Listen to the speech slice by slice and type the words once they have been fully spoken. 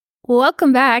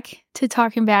Welcome back to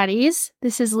Talking Baddies.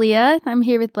 This is Leah. I'm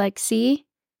here with Lexi.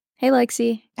 Hey,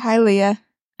 Lexi. Hi, Leah.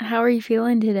 How are you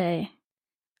feeling today?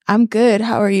 I'm good.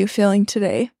 How are you feeling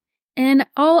today? In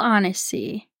all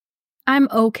honesty, I'm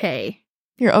okay.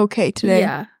 You're okay today?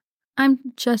 Yeah. I'm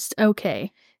just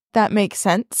okay. That makes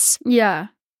sense. Yeah.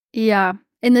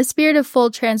 In the spirit of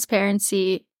full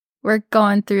transparency, we're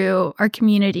going through, our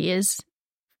community is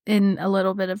in a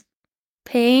little bit of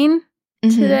pain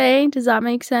today. Does that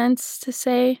make sense to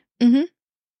say? Mm-hmm.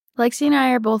 Lexi and I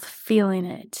are both feeling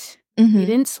it. Mm-hmm. We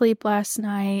didn't sleep last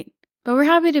night, but we're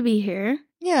happy to be here.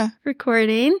 Yeah.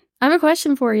 Recording. I have a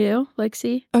question for you,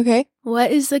 Lexi. Okay.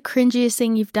 What is the cringiest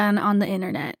thing you've done on the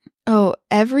internet? Oh,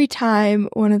 every time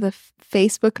one of the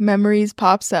Facebook memories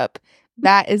pops up,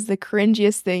 that is the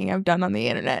cringiest thing I've done on the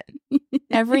internet.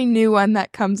 Every new one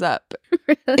that comes up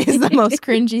Really? is the most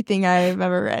cringy thing I've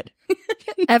ever read.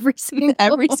 Every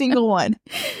single one.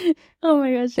 Oh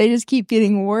my gosh. They just keep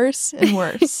getting worse and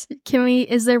worse.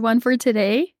 Is there one for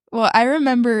today? Well, I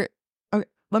remember, okay,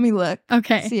 let me look.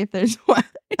 Okay. See if there's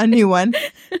a new one.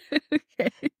 Okay.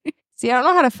 See, I don't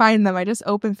know how to find them. I just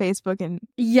open Facebook and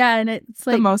Yeah, and it's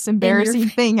like the most embarrassing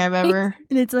thing I've ever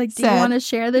and it's like, do said. you want to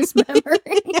share this memory?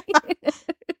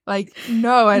 Like,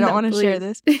 no, I don't No, want to share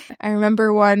please. this. I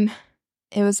remember one,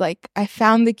 it was like, I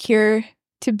found the cure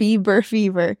to Bieber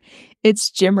fever.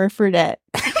 It's Jimmer Fredette.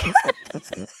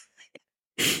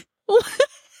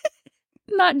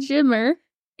 Not Jimmer.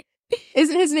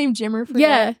 Isn't his name Jimmer Fredette?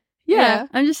 Yeah. Yeah.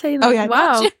 I'm just saying, Oh, like, yeah.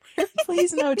 wow. Not Jimmer.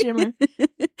 Please, no Jimmer.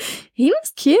 He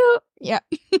was cute. Yeah.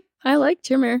 I like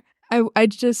Jimmer. I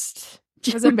just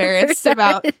was embarrassed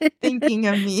about thinking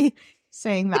of me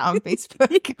saying that on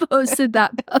Facebook. He posted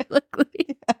that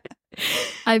publicly.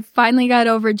 I finally got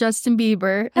over Justin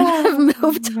Bieber and I've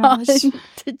moved on gosh.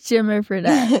 to Jimmer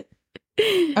Fredette.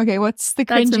 Okay, what's the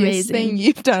That's cringiest amazing. thing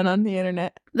you've done on the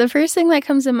internet? The first thing that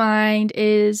comes to mind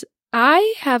is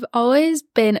I have always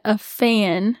been a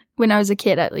fan, when I was a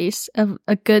kid at least, of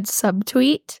a good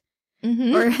subtweet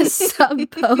Mm-hmm. or a sub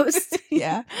post.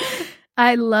 Yeah.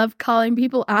 I love calling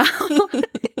people out.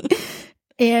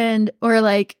 Or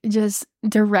like just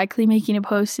directly making a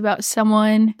post about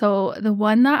someone. So the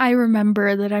one that I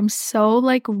remember that I'm so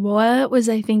like, what was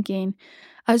I thinking?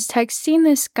 I was texting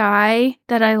this guy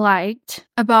that I liked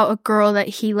about a girl that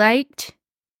he liked.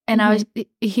 And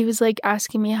he was like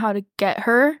asking me how to get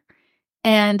her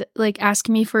and like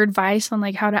asking me for advice on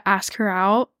like how to ask her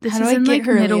out. This How do is I in get like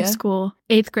her, middle Leah? school,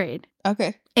 8th grade.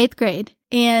 Okay. 8th grade.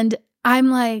 And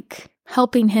I'm like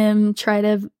helping him try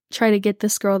to get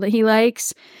this girl that he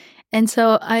likes. And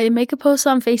so I make a post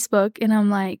on Facebook and I'm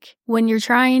like, when you're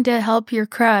trying to help your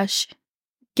crush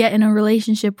get in a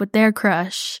relationship with their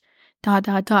crush, ...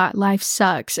 life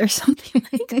sucks or something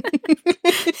like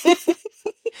that.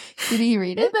 Did he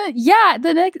read it? Yeah,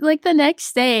 the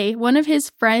next day, one of his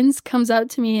friends comes up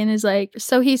to me and is like,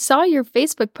 so he saw your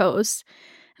Facebook post.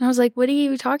 And I was like, what are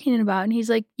you talking about? And he's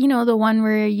like, you know, the one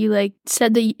where you like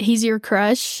said that he's your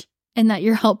crush and that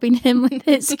you're helping him with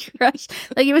his crush.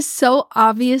 Like, it was so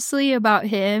obviously about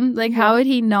him. Like, how would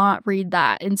he not read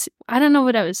that? And I don't know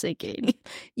what I was thinking.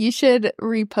 You should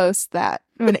repost that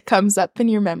when it comes up in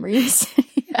your memories.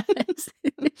 Yes.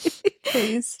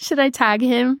 Please. Should I tag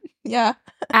him? Yeah.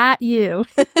 At you.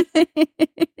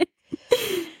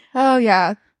 Oh,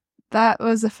 yeah. That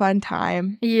was a fun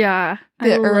time. Yeah.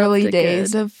 The early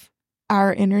days of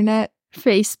our internet.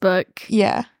 Facebook.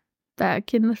 Yeah.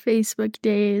 Back in the Facebook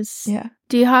days. Yeah.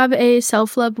 Do you have a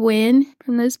self-love win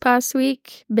from this past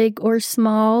week? Big or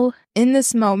small? In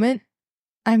this moment,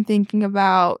 I'm thinking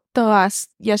about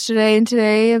yesterday and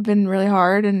today have been really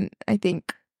hard. And I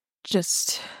think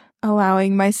just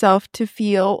allowing myself to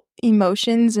feel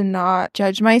emotions and not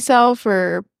judge myself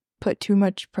or put too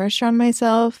much pressure on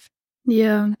myself.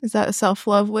 Yeah. Is that a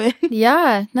self-love win?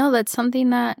 Yeah. No, that's something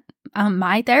that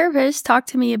my therapist talked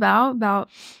to me about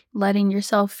letting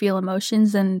yourself feel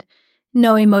emotions, and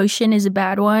no emotion is a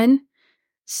bad one.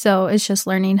 So it's just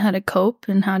learning how to cope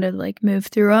and how to like move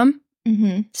through them.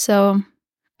 Mm-hmm. So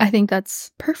I think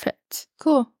that's perfect.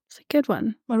 Cool. It's a good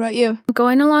one. What about you?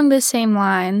 Going along the same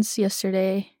lines,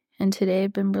 yesterday and today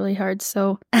have been really hard.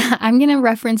 So I'm going to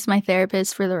reference my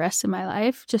therapist for the rest of my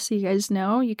life, just so you guys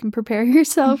know. You can prepare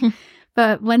yourself.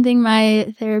 But one thing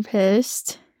my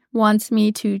therapist wants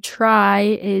me to try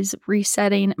is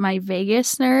resetting my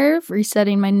vagus nerve,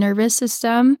 resetting my nervous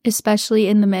system, especially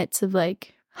in the midst of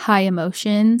like high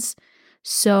emotions.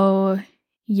 So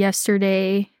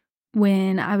yesterday,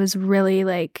 when I was really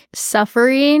like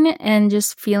suffering and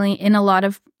just feeling in a lot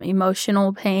of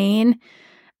emotional pain,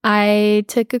 I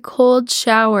took a cold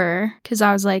shower because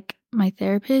I was like, my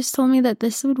therapist told me that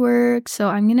this would work, so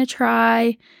I'm going to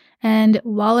try. And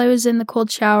while I was in the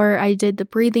cold shower, I did the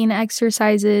breathing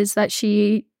exercises that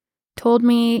she told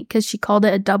me because she called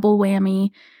it a double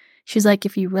whammy. She's like,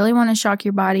 if you really want to shock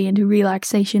your body into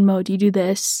relaxation mode, you do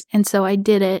this. And so I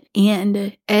did it,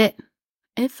 and it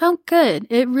felt good.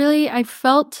 I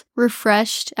felt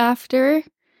refreshed after.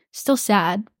 Still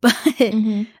sad, but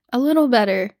a little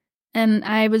better. And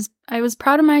I was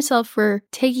proud of myself for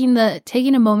taking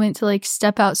a moment to like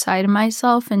step outside of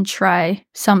myself and try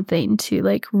something to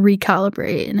like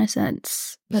recalibrate in a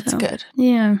sense. That's good.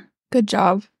 Yeah. Good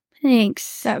job.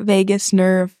 Thanks. That vagus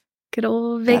nerve. Good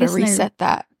old vagus Gotta reset nerve.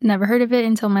 that. Never heard of it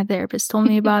until my therapist told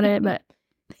me about it, but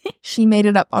She made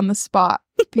it up on the spot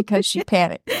because she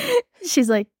panicked. she's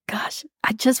like, gosh,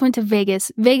 I just went to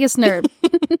Vegas. Vagus nerve.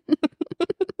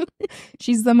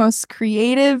 She's the most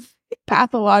creative,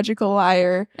 pathological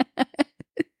liar.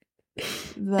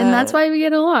 And that's why we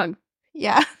get along.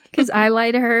 Yeah. Because I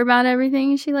lie to her about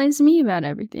everything and she lies to me about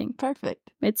everything.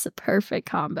 Perfect. It's a perfect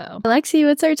combo. Alexi,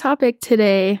 what's our topic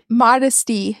today?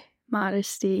 Modesty.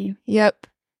 Modesty. Yep.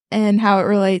 And how it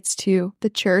relates to the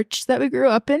church that we grew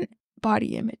up in,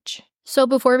 body image. So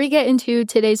before we get into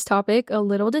today's topic, a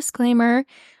little disclaimer.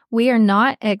 We are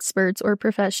not experts or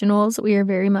professionals. We are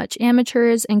very much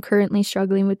amateurs and currently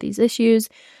struggling with these issues.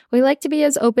 We like to be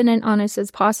as open and honest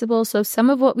as possible, so some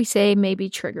of what we say may be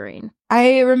triggering.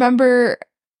 I remember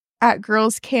at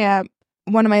girls' camp,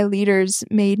 one of my leaders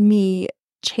made me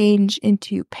change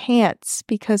into pants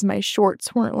because my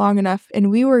shorts weren't long enough,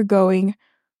 and we were going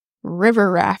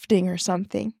river rafting or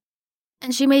something.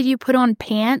 And she made you put on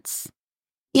pants?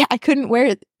 Yeah, I couldn't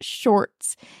wear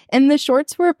shorts. And the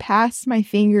shorts were past my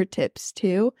fingertips,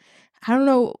 too. I don't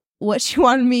know what she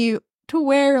wanted me to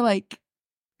wear, like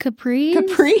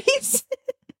capris.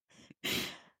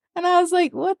 And I was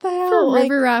like, what the hell? For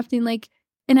river rafting, like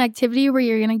an activity where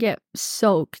you're going to get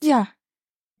soaked. Yeah.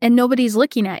 And nobody's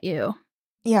looking at you.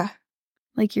 Yeah.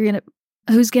 Like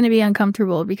who's going to be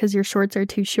uncomfortable because your shorts are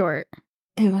too short?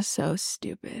 It was so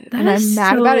stupid. That and I'm is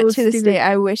mad so about it to this stupid. day.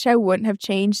 I wish I wouldn't have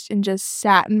changed and just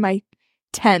sat in my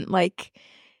tent. Like,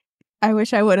 I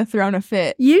wish I would have thrown a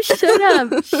fit. You should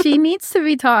have. She needs to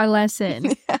be taught a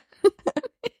lesson. Yeah.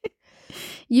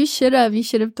 You should have. You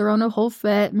should have thrown a whole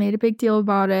fit, made a big deal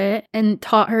about it, and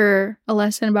taught her a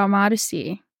lesson about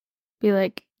modesty. Be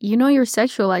like, you know you're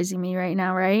sexualizing me right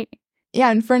now, right?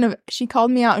 Yeah, she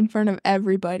called me out in front of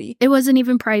everybody. It wasn't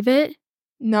even private?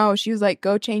 No, she was like,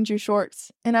 go change your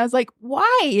shorts. And I was like,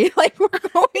 why? Like, we're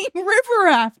going river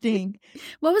rafting.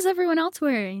 What was everyone else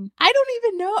wearing? I don't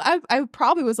even know. I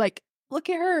probably was like, look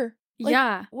at her. Like,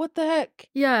 yeah. What the heck?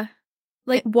 Yeah.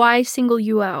 Like, why single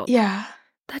you out? Yeah.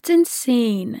 That's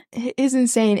insane. It is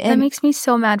insane. And that makes me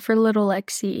so mad for little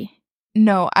Lexi.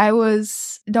 No,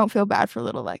 don't feel bad for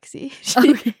little Lexi.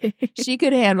 Okay. She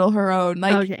could handle her own.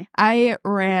 Like, okay. I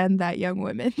ran that young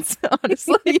women's,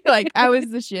 honestly. Like, I was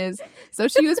the shiz. So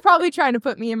she was probably trying to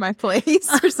put me in my place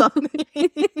or something.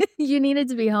 You needed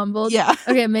to be humbled. Yeah.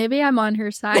 Okay, maybe I'm on her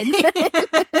side.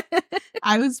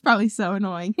 I was probably so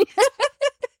annoying.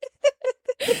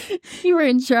 You were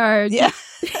in charge. Yeah.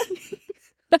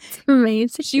 That's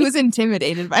amazing. She was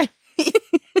intimidated by me.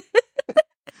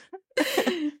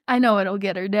 I know it'll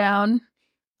get her down.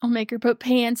 I'll make her put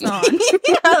pants on.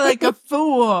 Yeah, like a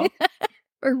fool.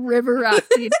 Or river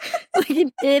rafting like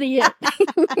an idiot.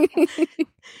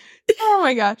 Oh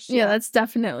my gosh. Yeah, that's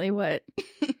definitely what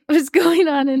was going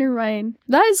on in her mind.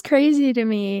 That is crazy to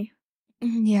me.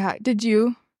 Yeah. Did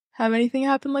you have anything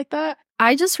happen like that?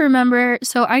 I just remember,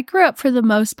 so I grew up for the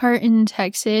most part in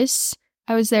Texas.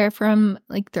 I was there from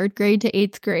like 3rd grade to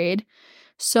 8th grade.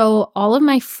 So all of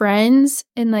my friends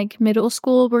in like middle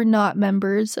school were not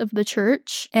members of the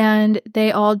church, and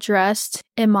they all dressed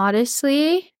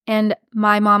immodestly. And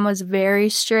my mom was very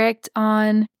strict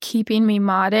on keeping me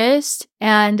modest.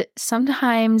 And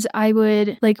sometimes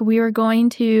we were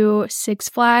going to Six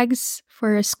Flags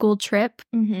for a school trip,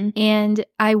 and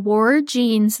I wore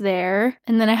jeans there.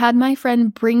 And then I had my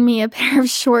friend bring me a pair of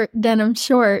short denim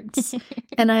shorts,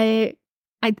 and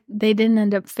they didn't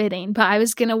end up fitting, but I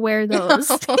was going to wear those.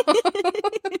 I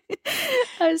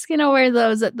was going to wear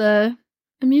those at the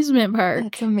amusement park.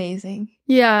 That's amazing.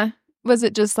 Yeah. Was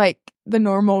it just like the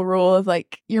normal rule of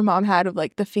like your mom had of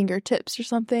like the fingertips or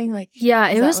something? Like, yeah,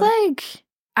 it was like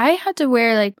I had to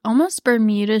wear like almost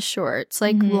Bermuda shorts,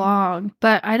 like long,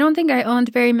 but I don't think I owned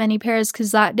very many pairs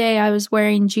because that day I was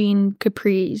wearing jean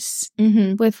capris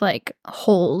with like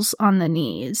holes on the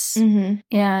knees.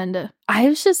 And I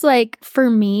was just like, for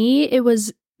me, it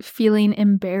was feeling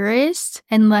embarrassed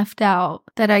and left out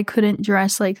that I couldn't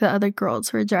dress like the other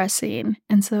girls were dressing.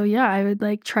 And so, yeah, I would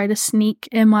like try to sneak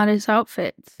immodest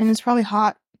outfits. And it's probably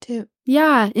hot too.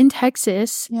 Yeah, in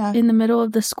Texas, Yeah. in the middle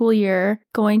of the school year,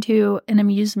 going to an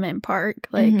amusement park,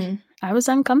 like, I was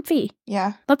uncomfy.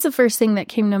 Yeah. That's the first thing that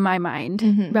came to my mind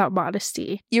about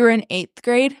modesty. You were in 8th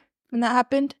grade when that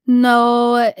happened?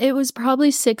 No, it was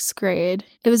probably 6th grade.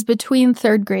 It was between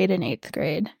 3rd grade and 8th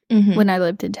grade when I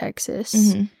lived in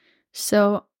Texas.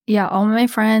 So, yeah, all my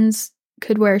friends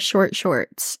could wear short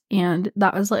shorts, and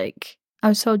that was like, I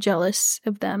was so jealous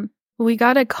of them. We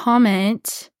got a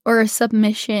comment or a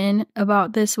submission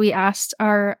about this. We asked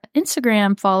our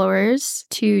Instagram followers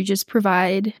to just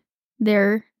provide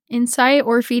their insight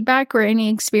or feedback or any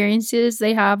experiences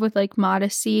they have with like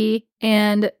modesty.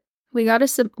 And we got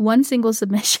one single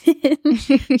submission.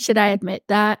 Should I admit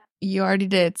that? You already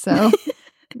did, so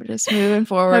we're just moving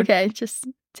forward. Okay, just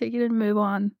take it and move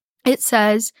on. It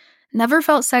says, never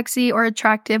felt sexy or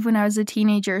attractive when I was a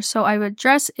teenager, so I would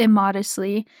dress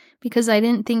immodestly because I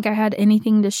didn't think I had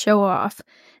anything to show off.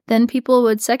 Then people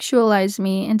would sexualize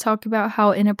me and talk about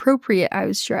how inappropriate I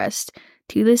was dressed.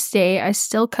 To this day, I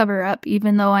still cover up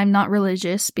even though I'm not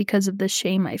religious because of the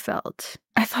shame I felt.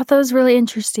 I thought that was really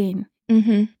interesting.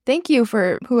 Thank you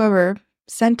for whoever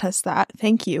sent us that.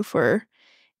 Thank you for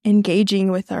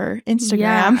engaging with our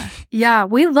Instagram. Yeah,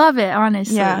 we love it,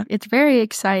 honestly. Yeah. It's very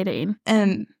exciting.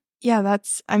 And yeah,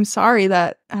 I'm sorry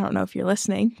that, I don't know if you're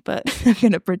listening, but I'm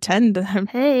going to pretend that I'm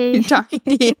talking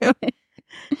to you.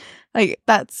 Like,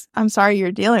 I'm sorry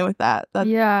you're dealing with that.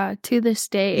 Yeah, to this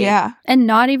day. Yeah. And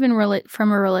not even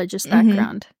from a religious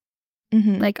background.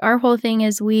 Like, our whole thing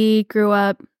is we grew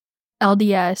up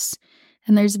LDS,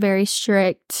 and there's very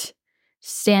strict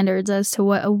standards as to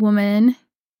what a woman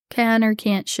can or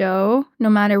can't show, no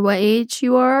matter what age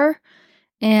you are.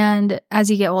 And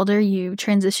as you get older, you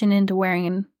transition into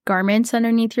wearing garments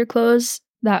underneath your clothes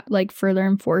that like further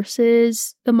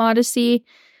enforces the modesty.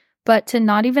 But to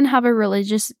not even have a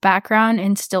religious background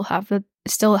and still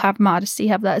have modesty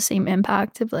have that same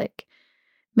impact of like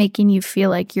making you feel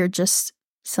like you're just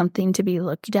something to be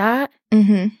looked at,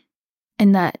 and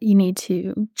that you need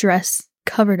to dress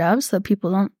covered up so that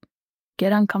people don't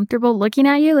get uncomfortable looking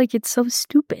at you. Like, it's so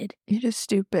stupid. It is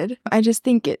stupid. I just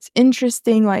think it's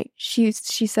interesting. Like, she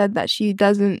said that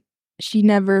she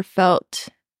never felt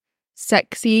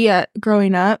sexy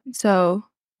growing up. So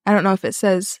I don't know if it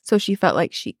says, so she felt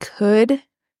like she could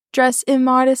dress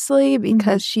immodestly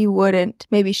because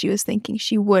maybe she was thinking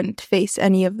she wouldn't face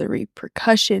any of the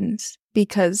repercussions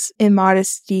because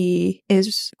immodesty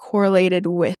is correlated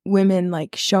with women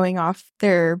like showing off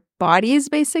their bodies,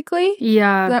 basically.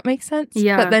 Yeah. Does that make sense?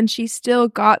 Yeah. But then she still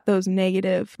got those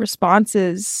negative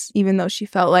responses, even though she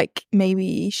felt like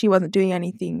maybe she wasn't doing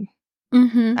anything.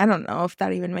 I don't know if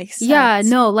that even makes sense. Yeah,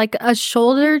 no, like a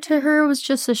shoulder to her was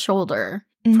just a shoulder,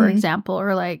 for example,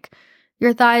 or like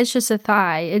your thigh is just a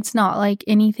thigh. It's not like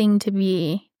anything to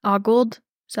be ogled.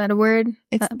 Is that a word?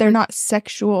 They're not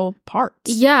sexual parts.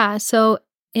 Yeah, so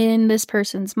in this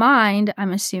person's mind,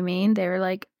 I'm assuming they were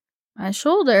like, my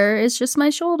shoulder is just my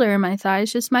shoulder, my thigh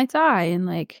is just my thigh. And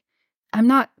like, I'm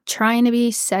not trying to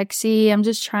be sexy. I'm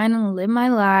just trying to live my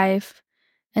life.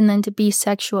 And then to be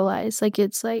sexualized, like,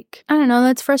 it's like, I don't know,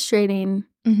 that's frustrating.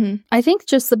 I think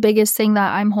just the biggest thing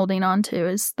that I'm holding on to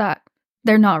is that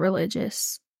they're not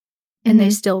religious and they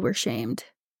still were shamed.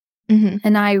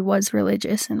 And I was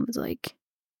religious and was like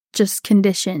just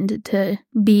conditioned to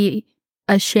be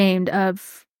ashamed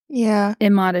of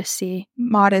immodesty.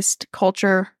 Modest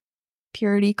culture,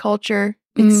 purity culture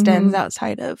extends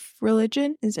outside of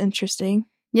religion is interesting.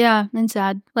 Yeah, and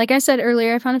sad. Like I said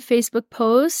earlier, I found a Facebook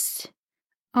post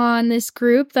on this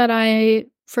group that I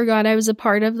forgot I was a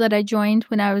part of, that I joined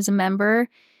when I was a member.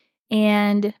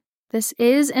 And this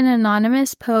is an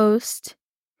anonymous post.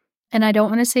 And I don't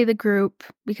want to say the group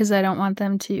because I don't want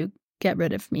them to get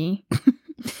rid of me.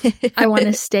 I want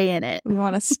to stay in it. We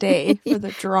want to stay for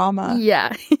the drama.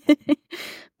 Yeah.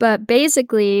 But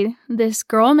basically, this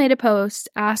girl made a post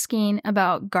asking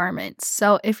about garments.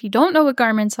 So if you don't know what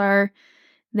garments are,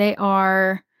 they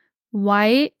are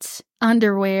white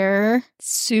underwear.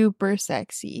 Super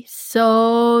sexy.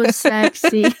 So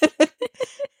sexy.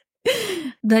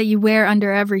 That you wear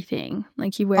under everything.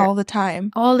 Like you wear all the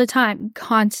time,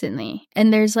 constantly.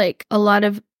 And there's like a lot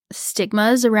of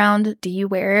stigmas around, do you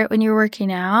wear it when you're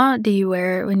working out? Do you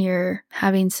wear it when you're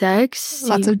having sex?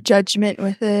 Lots of judgment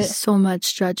with it. So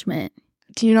much judgment.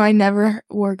 Do you know I never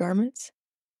wore garments?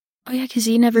 Oh yeah, because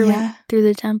you never went through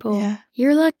the temple. Yeah.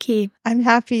 You're lucky. I'm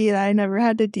happy that I never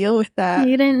had to deal with that.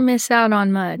 You didn't miss out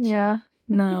on much. Yeah.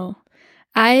 No.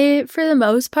 I, for the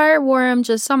most part, wore them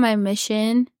just on my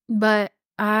mission, but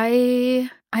I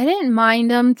didn't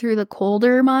mind them through the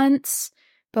colder months,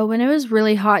 but when it was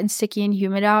really hot and sticky and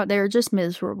humid out, they were just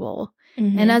miserable.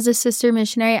 And as a sister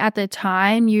missionary at the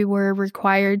time, you were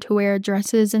required to wear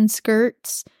dresses and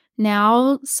skirts.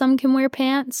 Now some can wear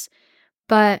pants,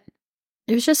 but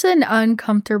it was just an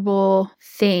uncomfortable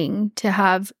thing to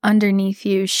have underneath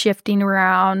you shifting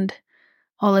around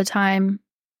all the time.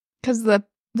 Because the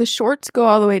shorts go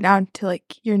all the way down to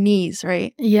like your knees,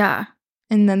 right? Yeah.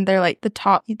 And then they're like the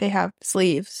top, they have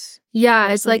sleeves. Yeah,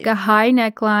 it's like a high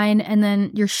neckline and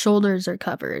then your shoulders are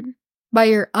covered by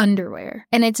your underwear.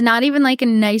 And it's not even like a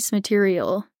nice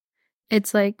material.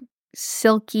 It's like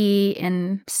silky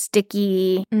and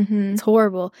sticky. It's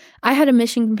horrible. I had a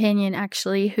mission companion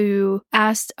actually who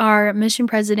asked our mission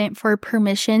president for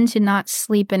permission to not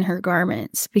sleep in her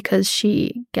garments because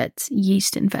she gets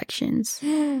yeast infections.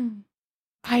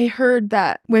 I heard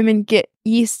that women get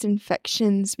yeast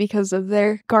infections because of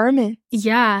their garments.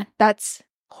 Yeah. That's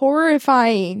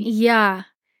horrifying. Yeah.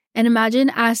 And imagine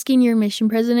asking your mission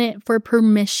president for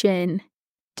permission.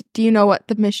 Do you know what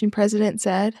the mission president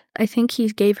said? I think he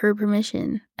gave her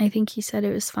permission. I think he said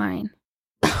it was fine.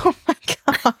 Oh my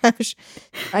gosh.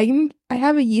 I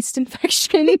have a yeast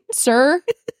infection, sir.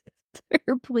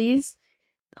 Sir, please.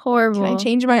 Horrible. Can I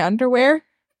change my underwear?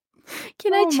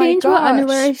 Can I change what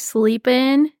underwear I sleep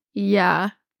in?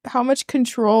 Yeah. How much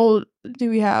control do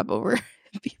we have over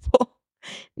people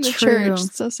in the church?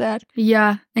 It's so sad.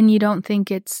 Yeah. And you don't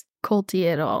think it's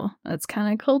culty at all. That's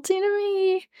kind of culty to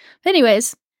me. But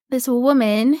anyways, this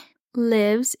woman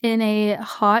lives in a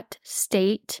hot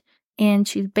state and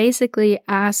she's basically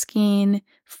asking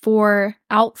for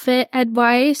outfit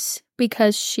advice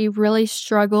because she really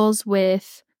struggles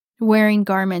with wearing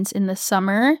garments in the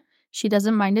summer. She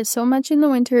doesn't mind it so much in the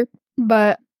winter,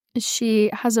 but she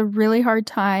has a really hard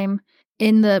time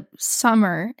in the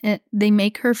summer. They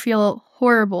make her feel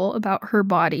horrible about her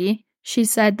body. She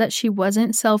said that she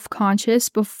wasn't self-conscious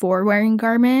before wearing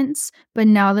garments, but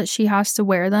now that she has to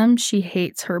wear them, she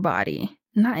hates her body.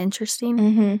 Isn't that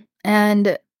interesting?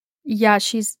 And yeah,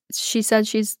 she said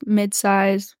she's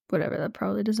mid-size, whatever, that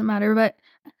probably doesn't matter. But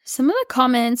some of the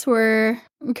comments were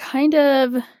kind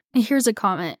of, here's a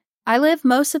comment. I live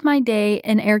most of my day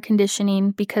in air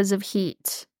conditioning because of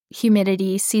heat,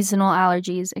 humidity, seasonal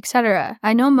allergies, etc.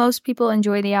 I know most people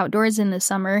enjoy the outdoors in the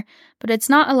summer, but it's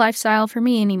not a lifestyle for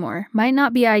me anymore. Might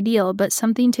not be ideal, but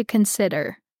something to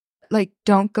consider. Like,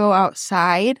 don't go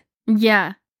outside?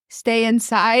 Yeah. Stay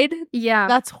inside? Yeah.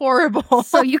 That's horrible.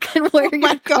 So you can wear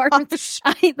your garments.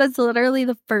 That's literally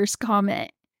the first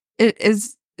comment.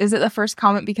 Is it the first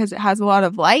comment because it has a lot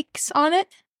of likes on it?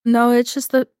 No, it's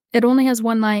just it only has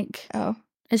one like. Oh.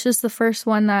 It's just the first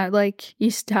one that, like,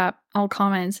 you tap all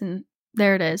comments and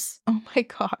there it is. Oh my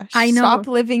gosh. I know. Stop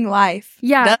living life.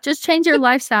 Yeah, just change your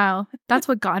lifestyle. That's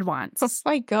what God wants. Oh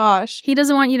my gosh. He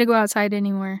doesn't want you to go outside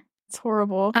anymore. It's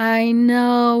horrible. I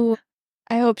know.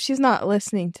 I hope she's not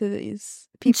listening to these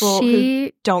people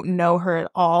who don't know her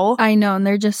at all. I know, and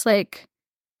they're just like,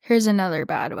 here's another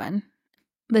bad one.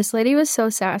 This lady was so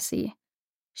sassy.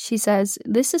 She says,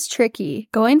 this is tricky.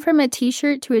 Going from a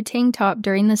t-shirt to a tank top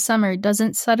during the summer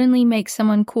doesn't suddenly make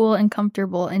someone cool and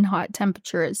comfortable in hot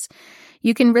temperatures.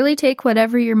 You can really take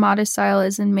whatever your modest style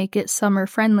is and make it summer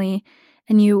friendly,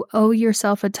 and you owe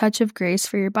yourself a touch of grace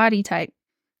for your body type.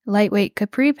 Lightweight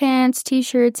capri pants,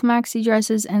 t-shirts, maxi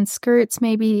dresses, and skirts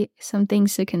may be some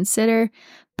things to consider,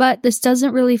 but this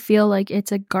doesn't really feel like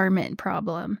it's a garment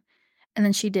problem. And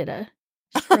then she did a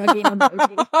shrugging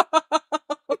emoji.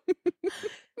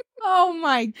 Oh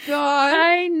my god.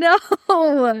 I know.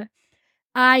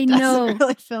 Doesn't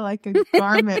really feel like a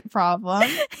garment problem.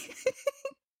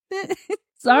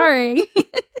 Sorry.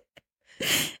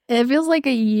 It feels like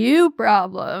a you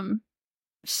problem.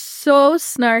 So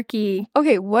snarky.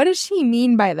 Okay, what does she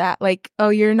mean by that? Like, oh,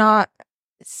 you're not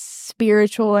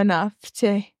spiritual enough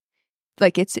to,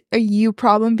 like, it's a you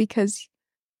problem because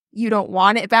you don't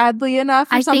want it badly enough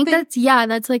or something? I think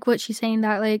that's like what she's saying,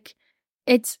 that, like,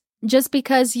 it's just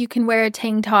because you can wear a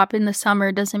tank top in the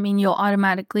summer doesn't mean you'll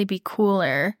automatically be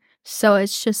cooler. So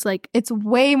it's just like, it's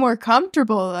way more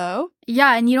comfortable though.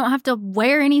 Yeah, and you don't have to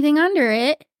wear anything under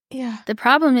it. Yeah. The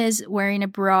problem is wearing a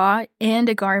bra and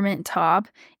a garment top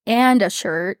and a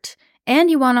shirt, and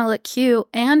you want to look cute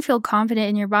and feel confident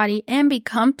in your body and be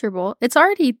comfortable. It's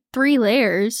already 3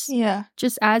 layers. Yeah.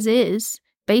 Just as is.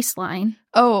 Baseline.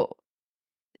 Oh,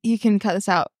 you can cut this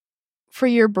out. For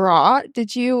your bra,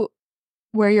 did you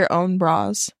wear your own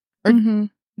bras? Or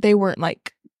they weren't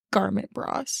like garment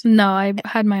bras? No, I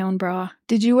had my own bra.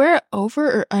 Did you wear it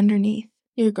over or underneath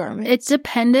your garment? It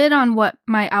depended on what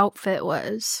my outfit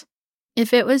was.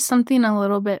 If it was something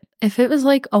if it was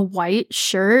like a white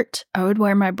shirt, I would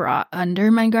wear my bra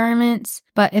under my garments.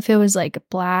 But if it was like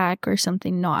black or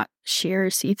something not sheer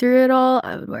see-through at all,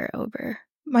 I would wear it over.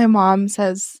 My mom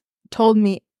told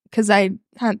me, because I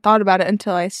hadn't thought about it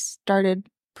until I started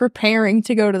preparing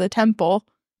to go to the temple.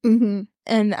 Mm-hmm.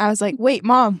 And I was like, wait,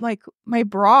 Mom, like my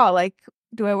bra, like,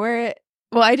 do I wear it?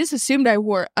 Well, I just assumed I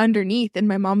wore it underneath. And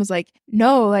my mom was like,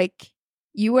 no, like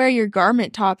you wear your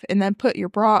garment top and then put your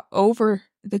bra over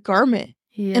the garment.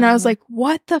 Yeah. And I was like,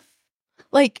 what the,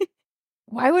 like,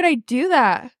 why would I do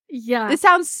that? Yeah. This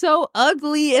sounds so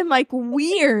ugly and like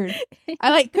weird. I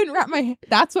like couldn't wrap my,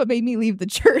 that's what made me leave the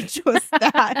church, was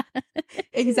that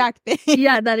exact thing.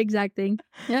 Yeah, that exact thing.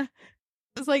 Yeah.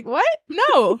 I was like, what?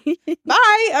 No.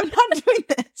 Bye. I'm not doing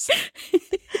this.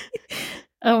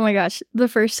 Oh my gosh. The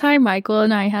first time Michael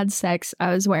and I had sex,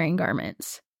 I was wearing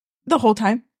garments. The whole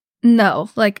time? No,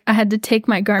 like I had to take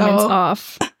my garments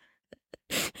off.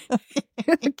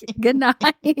 Okay, good night.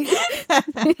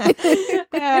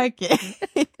 Okay.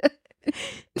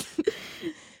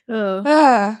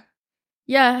 Oh.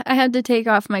 Yeah, I had to take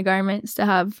off my garments to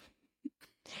have.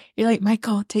 You're like,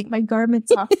 Michael, take my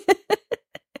garments off.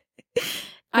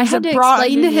 I had to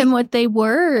explain to him what they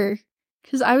were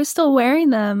because I was still wearing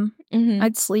them. Mm-hmm.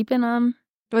 I'd sleep in them.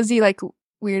 Was he like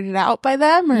weirded out by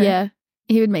them? Or? Yeah,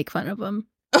 he would make fun of them,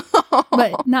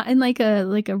 but not in like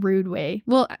a rude way.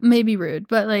 Well, maybe rude,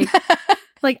 but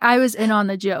like I was in on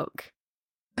the joke.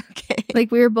 Okay.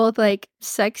 Like we were both like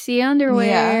sexy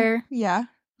underwear. Yeah.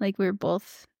 Like we were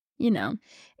both, you know.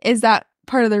 Is that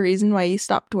part of the reason why you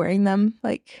stopped wearing them?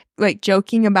 Like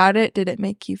joking about it, did it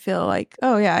make you feel like,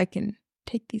 oh yeah, I can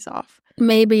take these off?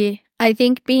 Maybe. I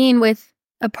think being with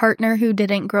a partner who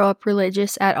didn't grow up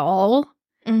religious at all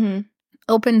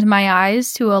opened my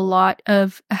eyes to a lot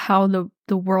of how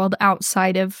the world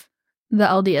outside of the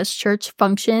LDS church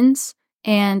functions.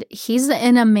 And he's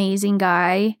an amazing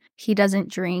guy. He doesn't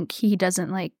drink. He doesn't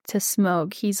like to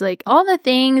smoke. He's like all the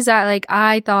things that like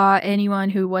I thought anyone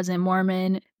who wasn't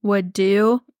Mormon would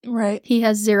do. Right. He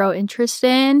has zero interest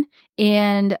in.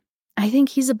 And I think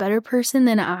he's a better person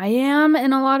than I am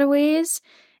in a lot of ways.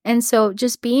 And so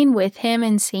just being with him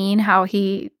and seeing how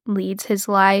he leads his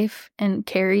life and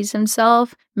carries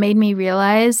himself made me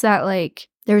realize that like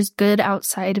there's good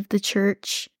outside of the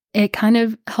church. It kind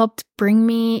of helped bring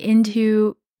me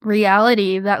into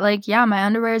reality that like, yeah, my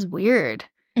underwear is weird.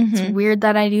 It's weird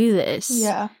that I do this.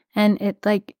 Yeah. And it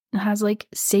like has like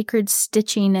sacred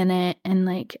stitching in it. And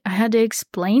like I had to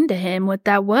explain to him what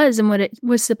that was and what it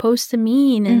was supposed to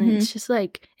mean. And it's just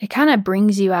like, it kind of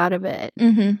brings you out of it.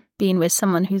 Being with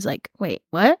someone who's like, wait,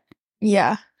 what?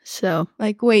 Yeah. So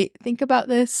like, wait, think about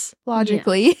this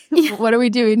logically. Yeah. What are we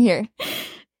doing here?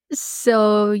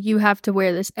 So you have to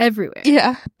wear this everywhere.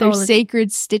 Yeah. There's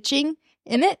sacred stitching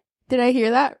in it. Did I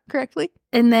hear that correctly?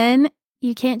 And then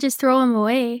you can't just throw them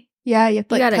away. Yeah, you have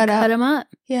to You gotta cut them up.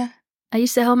 Yeah. I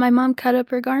used to help my mom cut up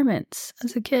her garments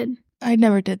as a kid. I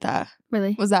never did that.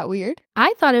 Really? Was that weird?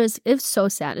 I thought it was so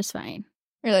satisfying.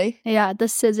 Really? Yeah, the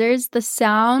scissors, the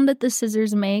sound that the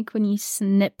scissors make when you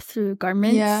snip through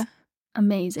garments. Yeah.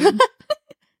 Amazing.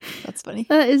 That's funny.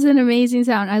 That is an amazing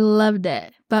sound. I loved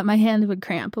it, but my hand would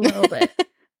cramp a little bit.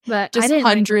 But just I didn't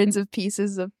hundreds of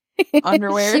pieces of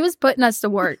underwear. She was putting us to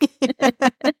work.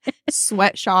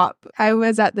 Sweatshop. I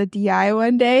was at the DI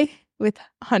one day with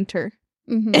Hunter.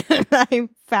 And I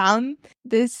found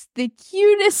the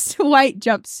cutest white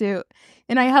jumpsuit.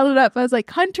 And I held it up. I was like,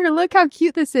 Hunter, look how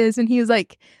cute this is. And he was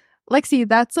like, Lexi,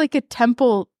 that's like a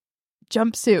temple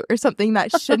jumpsuit or something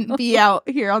that shouldn't be out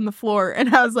here on the floor.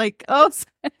 And I was like, oh,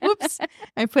 whoops.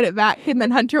 I put it back. And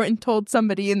then Hunter went and told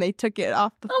somebody and they took it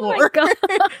off the floor. Oh my God.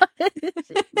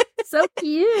 So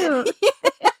cute.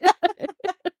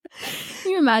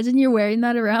 Can you imagine you're wearing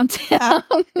that around town?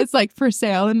 Yeah. It's like for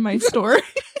sale in my store.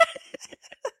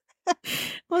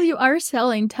 Well, you are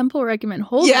selling temple regiment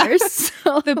holders. Yeah.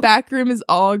 So. The back room is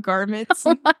all garments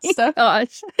and stuff.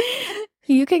 Gosh.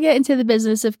 You could get into the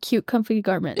business of cute, comfy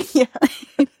garments. Yeah.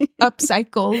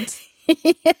 Upcycled.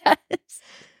 Yes.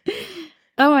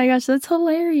 Oh my gosh, that's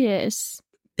hilarious.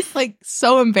 Like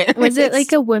so embarrassed. Was it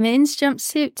like a women's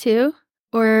jumpsuit too?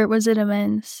 Or was it a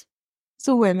men's? It's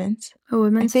a women's. A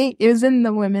women's? I think it was in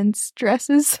the women's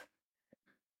dresses.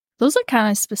 Those are kind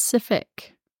of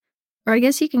specific. Or I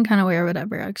guess you can kind of wear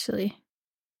whatever, actually.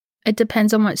 It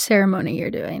depends on what ceremony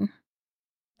you're doing.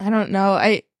 I don't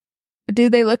know. Do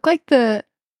they look like the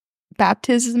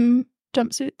baptism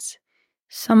jumpsuits?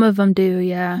 Some of them do,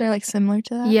 yeah. They're like similar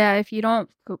to that? Yeah, if you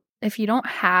don't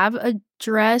have a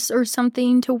dress or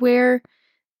something to wear,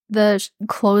 the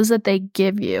clothes that they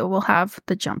give you will have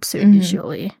the jumpsuit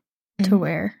usually to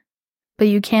wear. But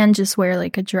you can just wear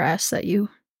like a dress that you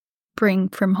bring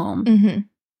from home.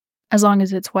 As long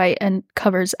as it's white and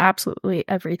covers absolutely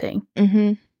everything.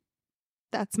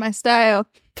 That's my style.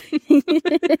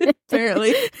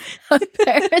 Apparently.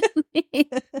 Apparently.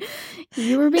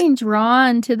 You were being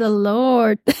drawn to the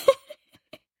Lord.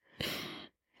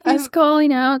 He's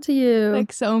calling out to you.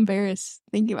 Like so embarrassed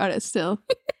thinking about it still.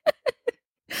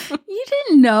 You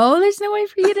didn't know. There's no way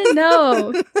for you to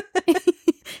know.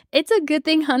 It's a good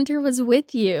thing Hunter was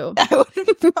with you. I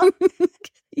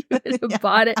You would have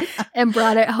bought it and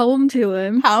brought it home to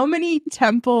him. How many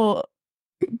temple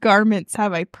garments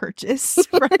have I purchased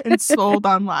and sold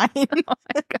online? Oh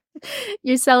my God.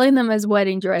 You're selling them as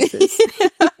wedding dresses.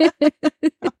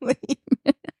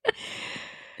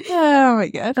 Oh my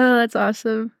God. Oh, that's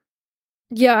awesome.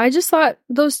 Yeah, I just thought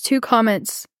those two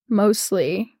comments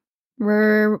mostly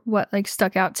were what like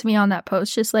stuck out to me on that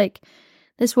post. Just like,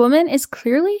 this woman is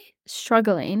clearly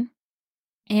struggling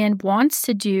and wants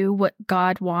to do what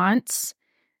God wants,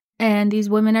 and these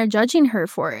women are judging her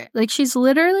for it. Like, she's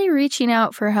literally reaching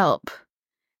out for help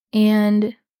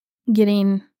and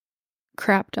getting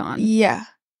crapped on. Yeah,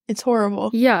 it's horrible.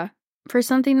 Yeah, for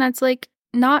something that's like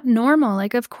not normal.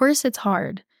 Like, of course it's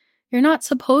hard. You're not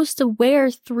supposed to wear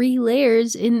 3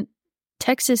 layers in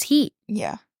Texas heat.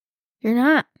 Yeah. You're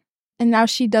not. And now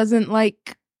she doesn't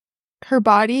like her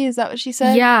body. Is that what she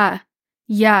said? Yeah.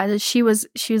 Yeah. She was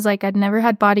like, I'd never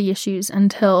had body issues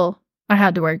until I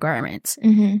had to wear garments.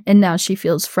 Mm-hmm. And now she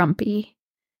feels frumpy.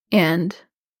 And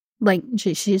like,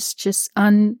 she's just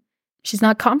she's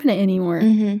not confident anymore.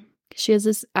 Mm-hmm. She has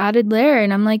this added layer.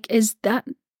 And I'm like,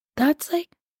 that's like,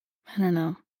 I don't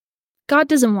know. God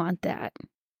doesn't want that.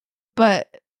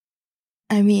 But,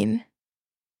 I mean,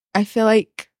 I feel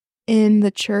like in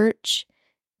the church,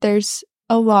 there's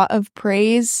a lot of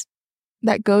praise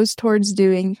that goes towards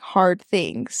doing hard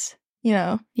things, you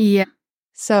know? Yeah.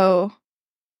 So,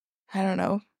 I don't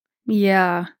know.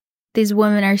 Yeah. These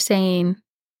women are saying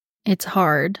it's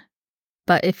hard,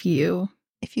 but if you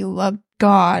love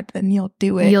God, then you'll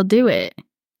do it. You'll do it.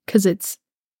 Because it's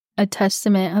a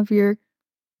testament of your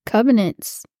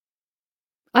covenants.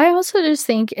 I also just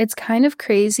think it's kind of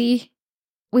crazy.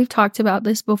 We've talked about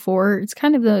this before. It's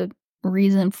kind of the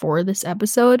reason for this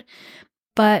episode.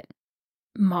 But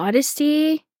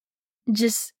modesty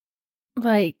just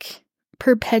like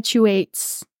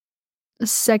perpetuates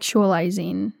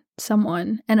sexualizing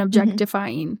someone and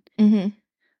objectifying. Mm-hmm.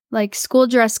 Like school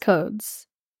dress codes.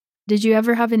 Did you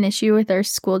ever have an issue with our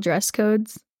school dress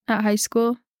codes at high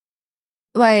school?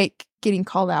 Like getting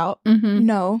called out? Mm-hmm.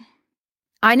 No.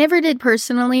 I never did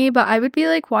personally, but I would be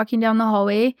like walking down the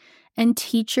hallway and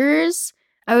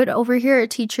I would overhear a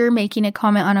teacher making a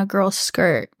comment on a girl's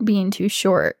skirt being too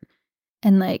short.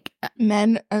 And like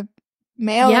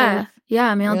male.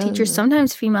 Yeah, male teachers,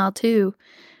 sometimes female too.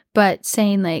 But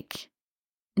saying like,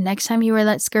 next time you wear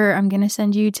that skirt, I'm going to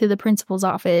send you to the principal's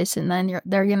office, and then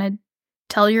they're going to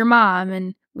tell your mom,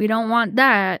 and we don't want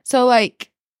that. So like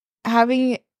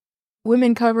having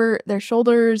women cover their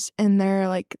shoulders and their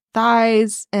like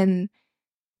thighs and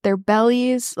their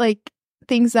bellies, like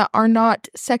things that are not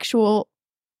sexual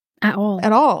at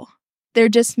all. They're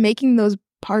just making those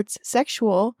parts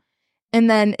sexual, and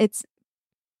then it's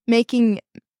making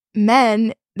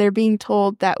men, they're being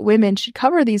told that women should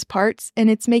cover these parts, and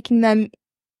it's making them,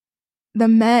 the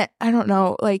men, I don't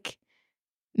know, like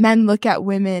men look at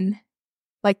women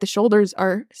like the shoulders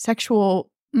are sexual.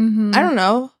 Mm-hmm. I don't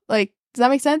know, like, does that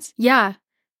make sense? Yeah,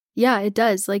 it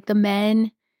does. Like the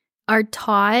men are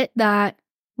taught that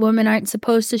women aren't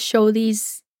supposed to show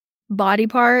these body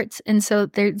parts, and so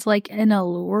there's like an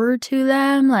allure to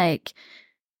them, like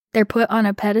they're put on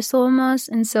a pedestal almost,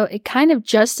 and so it kind of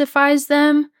justifies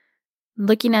them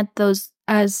looking at those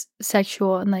as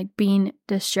sexual and like being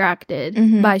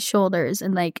distracted by shoulders,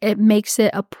 and like it makes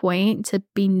it a point to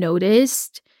be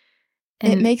noticed,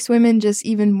 and it makes women just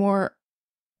even more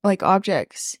like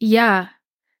objects. Yeah,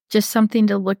 just something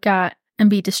to look at and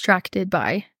be distracted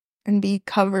by and be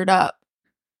covered up.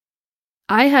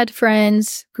 I had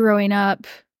friends growing up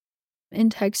in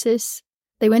Texas.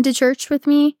 They went to church with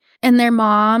me, and their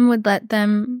mom would let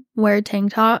them wear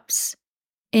tank tops,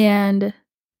 and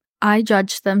I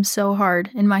judged them so hard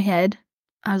in my head.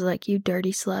 I was like, you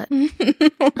dirty slut.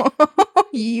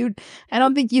 I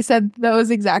don't think you said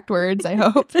those exact words, I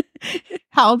hope.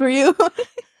 How old were you?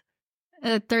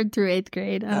 3rd through 8th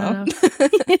grade. I don't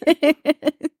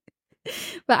know.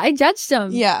 But I judged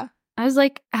them. Yeah. I was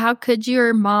like, how could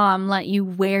your mom let you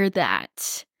wear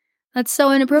that? That's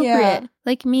so inappropriate. Yeah.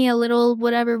 Like me, a little,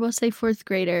 whatever, we'll say 4th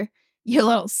grader. You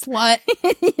little slut.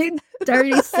 You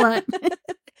dirty slut.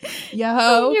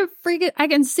 Yo. You're freaking, I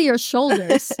can see your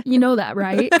shoulders. You know that,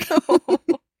 right?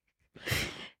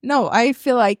 No, I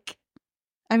feel like,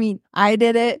 I mean, I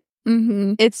did it.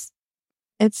 Mm-hmm. It's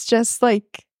just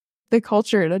like the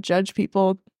culture to judge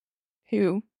people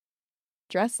who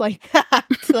dress like that.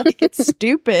 Like, it's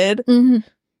stupid. Mm-hmm.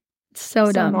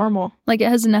 So dumb. Normal. Like, it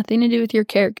has nothing to do with your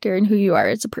character and who you are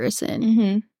as a person,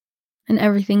 Mm-hmm. and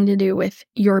everything to do with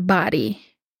your body.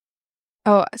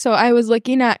 Oh, so I was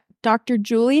looking at Dr.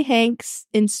 Julie Hanks'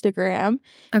 Instagram.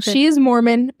 Okay. She is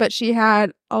Mormon, but she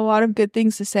had a lot of good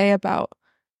things to say about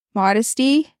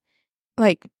modesty.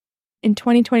 Like, in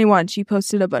 2021, she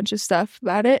posted a bunch of stuff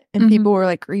about it, and people were,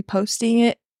 like, reposting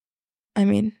it. I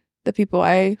mean, the people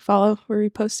I follow were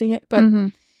reposting it,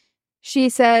 but she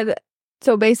said,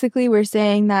 so basically we're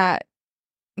saying that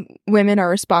women are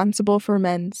responsible for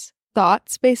men's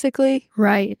thoughts, basically.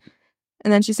 Right.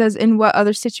 And then she says, in what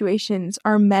other situations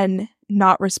are men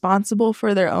not responsible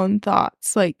for their own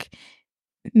thoughts? Like,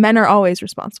 men are always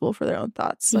responsible for their own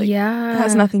thoughts. Like, yeah. It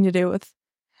has nothing to do with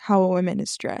how a woman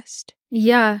is dressed.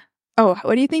 Yeah. Oh,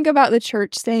 what do you think about the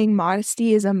church saying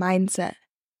modesty is a mindset?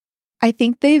 I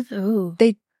think they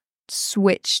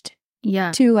switched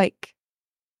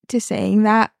to saying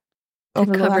that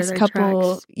over the last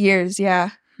couple years.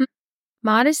 Yeah.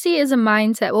 Modesty is a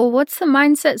mindset. Well, what's the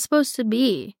mindset supposed to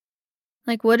be?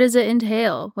 Like, what does it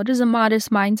entail? What does a modest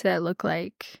mindset look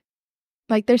like?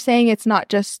 Like, they're saying it's not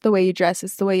just the way you dress,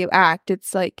 it's the way you act.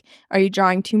 It's like, are you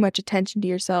drawing too much attention to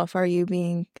yourself? Are you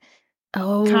being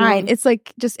kind? It's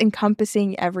like just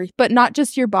encompassing everything, but not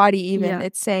just your body even. Yeah.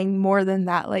 It's saying more than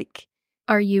that, like,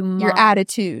 are you your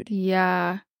attitude.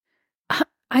 Yeah.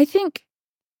 I think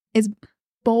is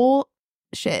bullshit.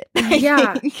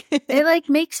 Yeah. It, like,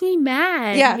 makes me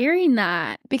mad hearing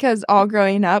that. Because all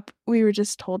growing up, we were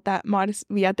just told that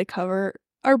we had to cover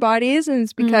our bodies, and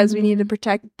it's because we need to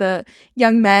protect the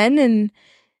young men,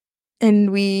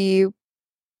 and we,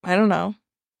 I don't know.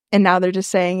 And now they're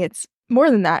just saying it's more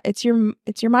than that. It's your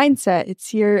mindset.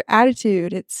 It's your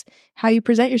attitude. It's how you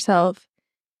present yourself.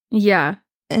 Yeah.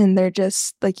 And they're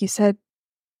just, like you said,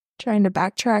 trying to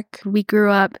backtrack. We grew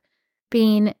up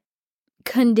being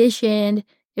conditioned.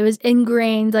 It was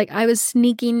ingrained. Like, I was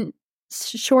sneaking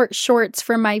short shorts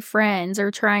from my friends,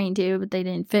 or trying to, but they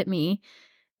didn't fit me.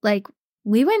 Like,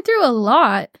 we went through a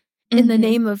lot in the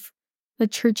name of the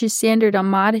church's standard on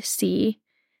modesty.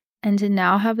 And to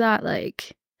now have that,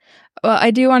 like... Well,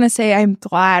 I do want to say I'm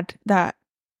glad that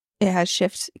it has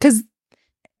shifted. Because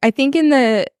I think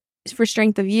for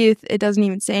Strength of Youth, it doesn't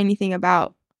even say anything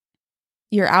about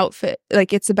your outfit.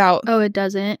 Like, it's about... Oh, it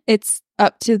doesn't? It's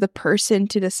up to the person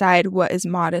to decide what is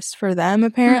modest for them,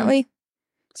 apparently.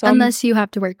 So unless you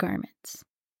have to wear garments.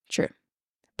 True.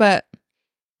 But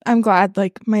I'm glad,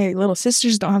 like, my little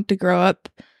sisters don't have to grow up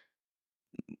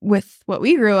with what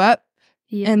we grew up.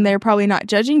 Yeah. And they're probably not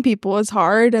judging people as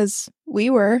hard as we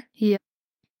were. Yeah.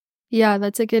 Yeah,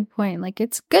 that's a good point. Like,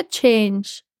 it's good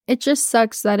change. It just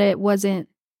sucks that it wasn't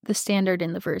the standard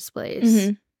in the first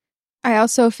place. I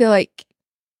also feel like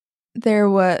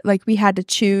we had to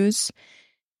choose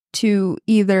to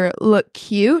either look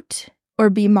cute or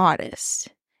be modest.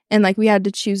 And, like, we had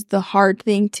to choose the hard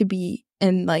thing to be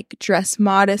and, like, dress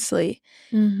modestly.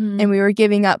 And we were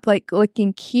giving up, like,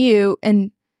 looking cute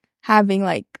and having,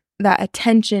 like, that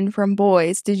attention from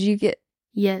boys. Did you get...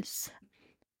 Yes.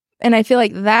 And I feel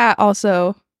like that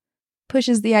also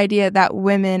pushes the idea that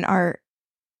women are...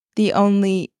 the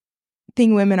only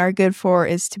thing women are good for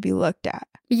is to be looked at.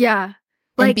 Yeah.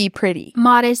 And like, be pretty.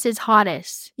 Modest is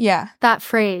hottest. Yeah. That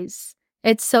phrase.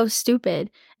 It's so stupid.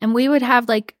 And we would have,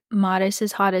 like, modest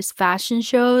is hottest fashion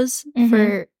shows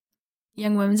for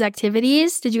young women's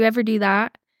activities. Did you ever do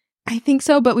that? I think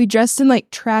so, but we dressed in,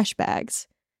 like, trash bags.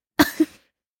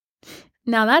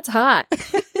 Now that's hot.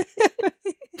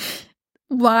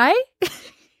 Why?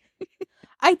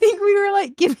 I think we were,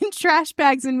 like, given trash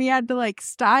bags and we had to, like,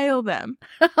 style them.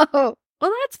 Oh,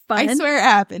 well, that's fun. I swear it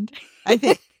happened. I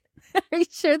think. Are you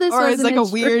sure this or wasn't it's like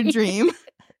a weird dream?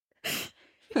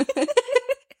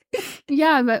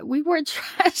 Yeah, but we wore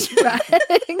trash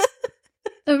bags.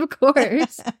 Of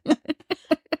course.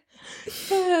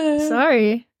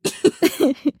 Sorry.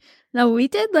 No, we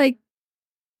did, like...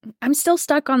 I'm still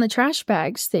stuck on the trash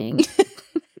bags thing.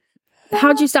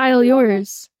 How'd you style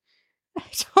yours? I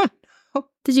don't know.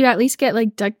 Did you at least get,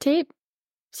 like, duct tape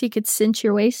so you could cinch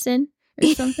your waist in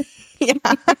or something?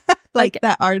 Yeah. Like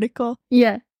that article.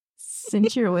 Yeah.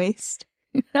 Cinch your waist.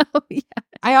 Oh, yeah.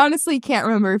 I honestly can't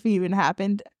remember if it even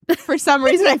happened. For some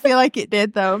reason, I feel like it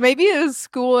did, though. Maybe it was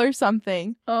school or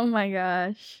something. Oh, my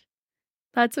gosh.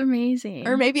 That's amazing.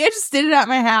 Or maybe I just did it at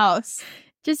my house.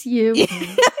 Just you.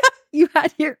 Yeah. You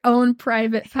had your own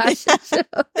private fashion show.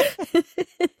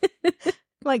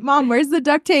 Like, Mom, where's the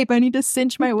duct tape? I need to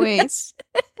cinch my waist.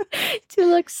 To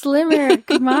look slimmer.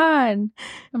 Come on.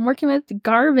 I'm working with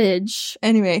garbage.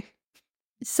 Anyway,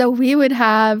 So we would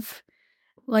have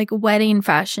like wedding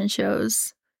fashion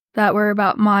shows that were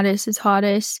about modest is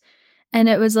hottest. And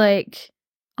it was like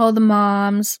all the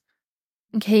moms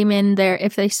came in there,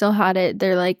 if they still had it,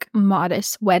 their like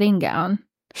modest wedding gown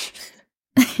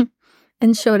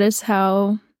and showed us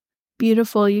how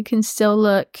beautiful you can still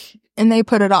look. And they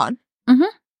put it on.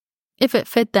 If it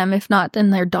fit them. If not, then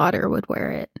their daughter would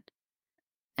wear it.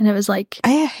 And it was like...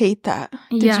 I hate that.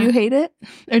 Yeah. Did you hate it?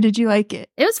 Or did you like it?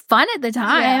 It was fun at the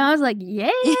time. Yeah. I was like, yeah,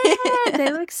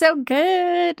 they look so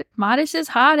good. Modest is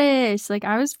hottest. Like,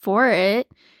 I was for it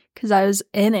because I was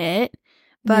in it.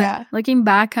 But looking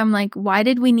back, I'm like, why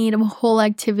did we need a whole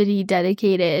activity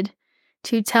dedicated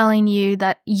to telling you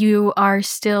that you are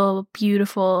still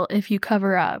beautiful if you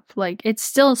cover up? Like, it's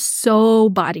still so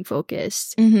body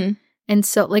focused. And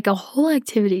so, like, a whole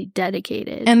activity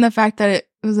dedicated. And the fact that it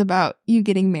was about you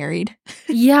getting married.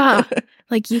 Yeah.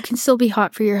 Like, you can still be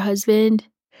hot for your husband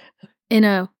in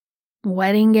a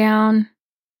wedding gown.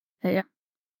 Yeah.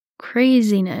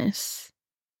 Craziness.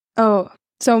 Oh,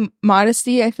 so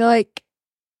modesty, I feel like,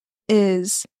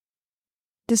 is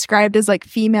described as, like,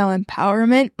 female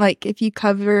empowerment. Like, if you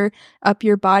cover up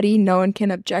your body, no one can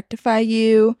objectify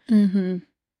you. Mm-hmm.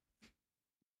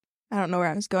 I don't know where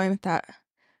I was going with that.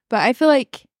 But I feel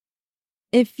like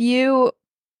if you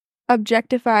are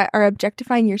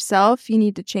objectifying yourself, you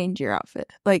need to change your outfit.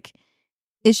 Like,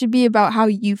 it should be about how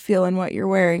you feel and what you're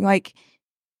wearing. Like,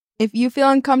 if you feel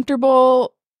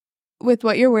uncomfortable with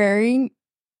what you're wearing,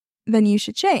 then you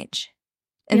should change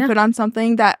and put on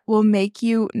something that will make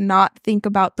you not think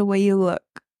about the way you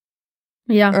look.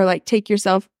 Yeah. Or, like, take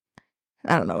yourself,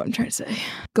 I don't know what I'm trying to say,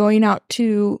 going out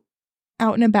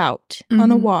and about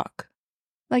on a walk.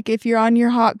 Like, if you're on your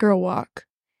hot girl walk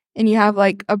and you have,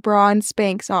 like, a bra and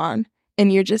Spanx on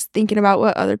and you're just thinking about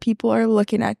what other people are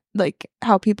looking at, like,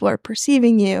 how people are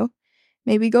perceiving you,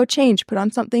 maybe go change. Put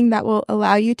on something that will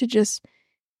allow you to just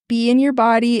be in your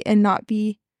body and not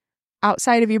be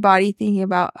outside of your body thinking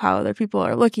about how other people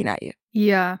are looking at you.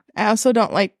 Yeah. I also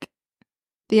don't like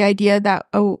the idea that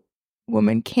a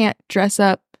woman can't dress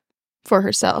up for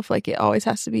herself. Like, it always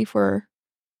has to be for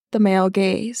the male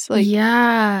gaze. Like,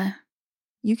 yeah.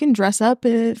 You can dress up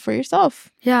for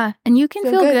yourself. Yeah. And you can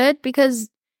feel good because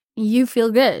you feel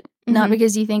good, not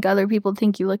because you think other people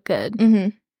think you look good.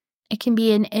 It can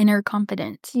be an inner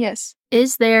confidence. Yes.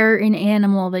 Is there an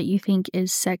animal that you think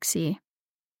is sexy?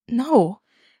 No.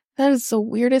 That is the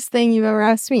weirdest thing you've ever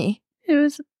asked me. It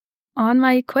was on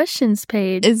my questions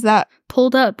page. Is that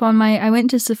pulled up on I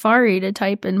went to Safari to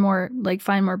type in more, like,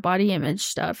 find more body image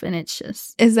stuff, and it's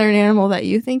just... Is there an animal that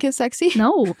you think is sexy?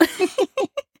 No.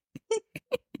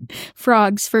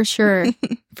 Frogs, for sure.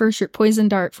 For sure. Poison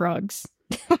dart frogs.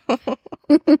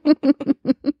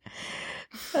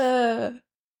 Their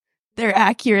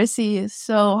accuracy is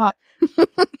so hot.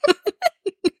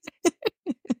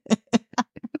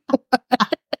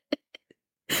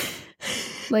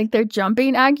 Like their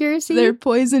jumping accuracy? Their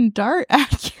poison dart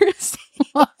accuracy.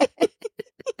 They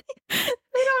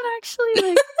don't actually,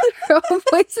 like, throw a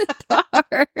poison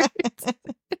dart.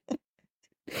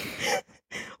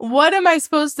 What am I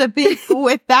supposed to think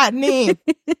with that name?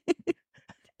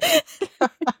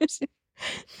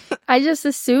 I just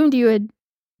assumed you would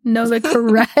know the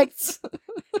correct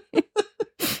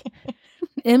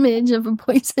image of a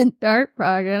poison dart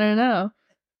frog. I don't know.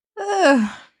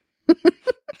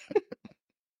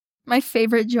 My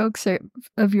favorite jokes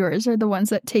of yours are the ones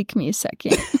that take me a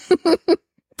second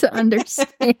to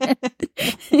understand.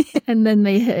 And then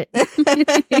they hit.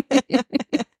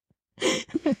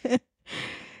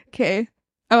 Okay.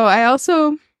 Oh, I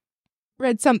also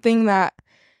read something that,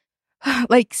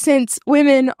 like, since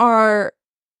women are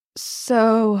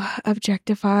so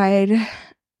objectified,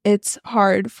 it's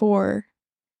hard for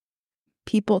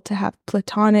people to have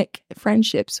platonic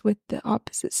friendships with the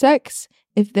opposite sex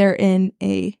if they're in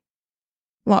a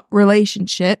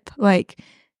relationship. Like,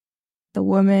 the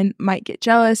woman might get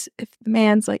jealous if the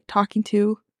man's, like, talking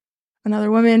to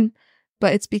another woman,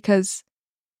 but it's because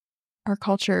our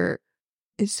culture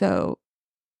is so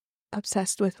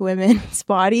obsessed with women's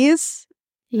bodies,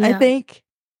 I think.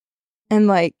 And,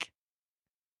 like,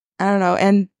 I don't know.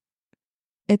 And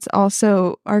it's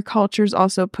also, our cultures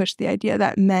also push the idea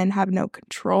that men have no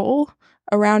control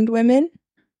around women.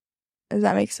 Does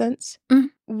that make sense?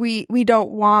 We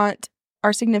don't want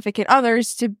our significant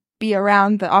others to be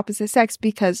around the opposite sex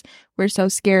because we're so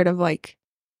scared of, like,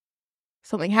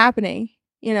 something happening,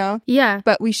 you know? Yeah.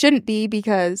 But we shouldn't be,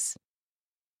 because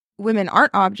women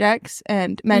aren't objects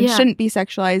and men shouldn't be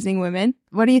sexualizing women.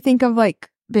 What do you think of, like,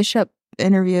 Bishop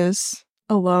interviews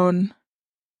alone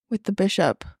with the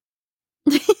bishop?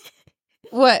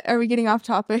 What? Are we getting off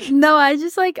topic? No,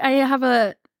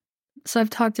 so I've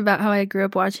talked about how I grew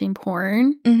up watching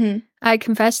porn. Mm-hmm. I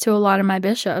confessed to a lot of my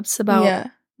bishops about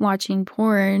watching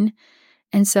porn.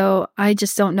 And so I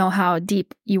just don't know how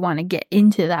deep you want to get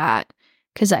into that,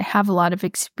 because I have a lot of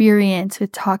experience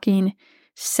with talking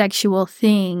sexual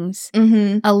things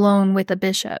alone with a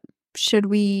bishop. Should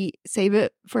we save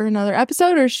it for another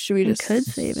episode, or should we just could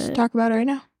save it. Talk about it right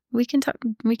now? We can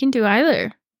do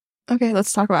either. Okay,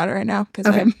 let's talk about it right now, because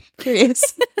I'm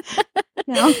curious.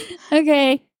 No.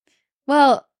 Okay.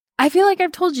 Well, I feel like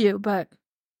I've told you, but...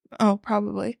 Oh,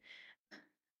 probably.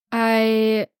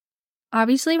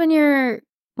 Obviously, when you're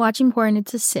watching porn,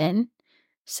 it's a sin.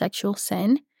 Sexual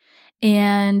sin.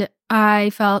 And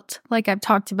I felt like I've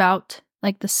talked about,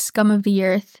 like, the scum of the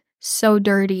earth, so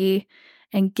dirty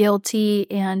and guilty,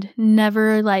 and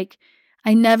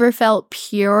I never felt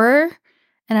pure.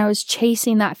 And I was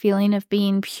chasing that feeling of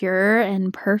being pure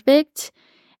and perfect.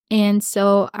 And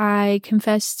so I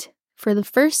confessed for the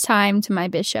first time to my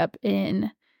bishop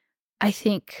in, I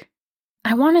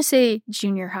want to say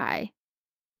junior high.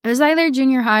 It was either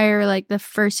junior high or like the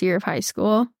first year of high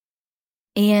school.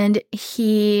 And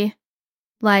he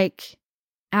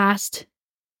asked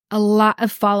a lot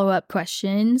of follow-up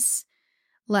questions.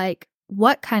 Like,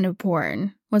 what kind of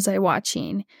porn was I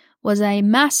watching? Was I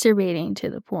masturbating to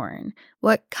the porn?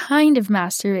 What kind of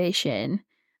masturbation?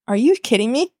 Are you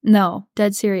kidding me? No,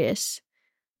 dead serious.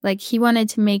 He wanted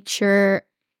to make sure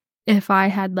if I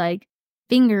had,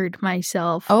 fingered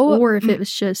myself or if it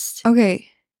was just... Okay,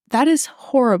 that is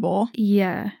horrible.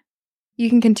 Yeah. You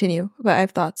can continue, but I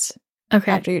have thoughts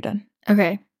after you're done.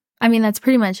 Okay. I mean, that's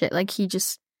pretty much it. He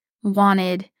just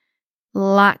wanted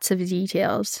lots of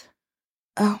details.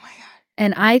 Oh, my God.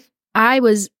 And I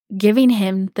was giving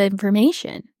him the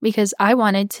information because I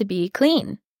wanted to be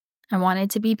clean. I wanted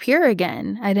to be pure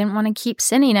again. I didn't want to keep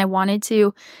sinning.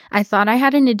 I thought I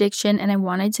had an addiction and I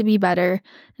wanted to be better.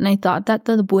 And I thought that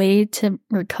the way to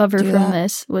recover from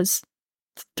this was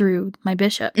through my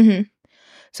bishop. Mm-hmm.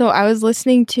 So I was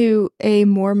listening to a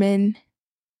Mormon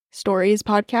Stories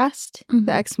podcast,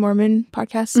 the ex-Mormon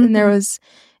podcast, and there was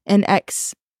an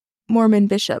ex-Mormon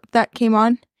bishop that came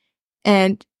on,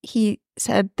 and he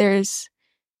said there's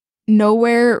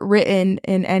nowhere written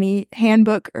in any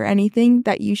handbook or anything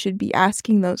that you should be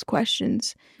asking those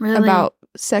questions about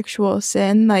sexual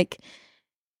sin.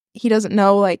 He doesn't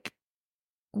know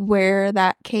where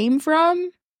that came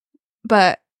from,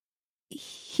 but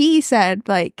he said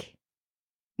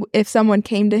if someone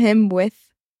came to him with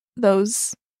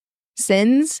those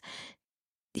sins,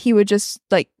 he would just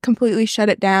completely shut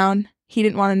it down. He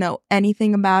didn't want to know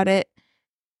anything about it.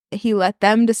 He let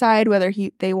them decide whether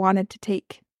they wanted to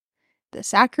take the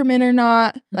sacrament or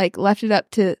not, left it up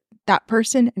to that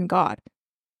person and God.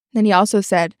 Then he also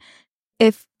said,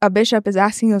 if a bishop is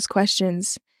asking those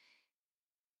questions,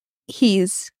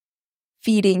 he's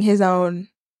feeding his own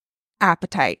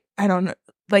appetite. I don't know.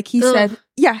 He said,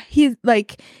 he's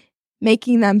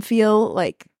making them feel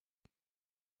like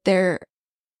they're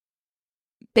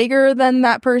bigger than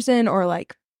that person or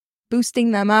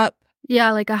boosting them up.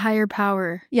 Yeah, a higher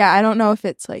power. Yeah, I don't know if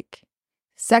it's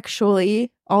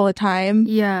sexually all the time.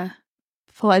 Yeah.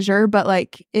 Pleasure, but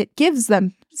it gives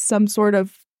them some sort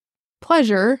of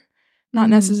pleasure, not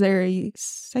necessarily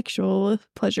sexual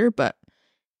pleasure, but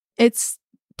it's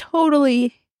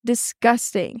totally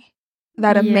disgusting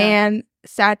that a man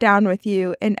sat down with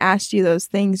you and asked you those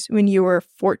things when you were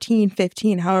 14,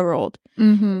 15, however old.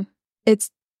 Mm-hmm.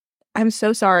 I'm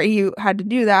so sorry you had to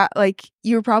do that.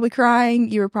 You were probably crying.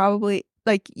 You were probably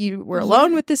you were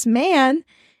alone with this man.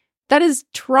 That is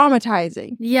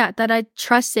traumatizing. Yeah, that I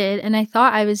trusted, and I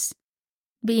thought I was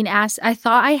being asked. I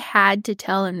thought I had to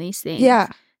tell him these things. Yeah.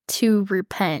 To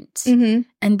repent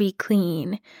and be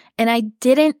clean. And I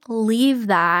didn't leave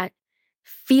that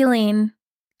feeling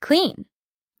clean.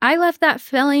 I left that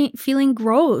feeling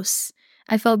gross.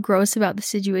 I felt gross about the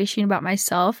situation, about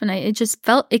myself, and it just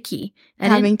felt icky.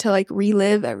 Having to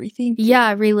relive everything.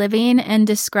 Yeah, reliving and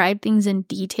describe things in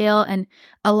detail. And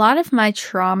a lot of my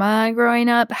trauma growing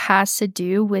up has to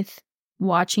do with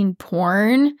watching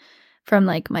porn from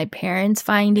my parents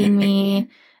finding me,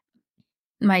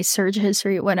 my search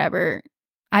history, whatever.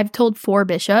 I've told 4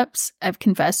 bishops, I've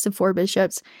confessed to 4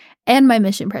 bishops, and my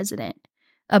mission president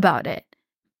about it.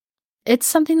 It's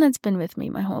something that's been with me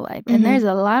my whole life. And there's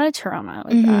a lot of trauma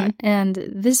with that. And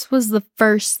this was the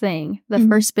first thing, the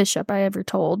first bishop I ever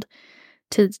told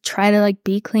to try to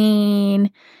be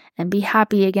clean and be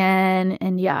happy again.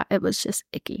 And yeah, it was just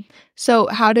icky. So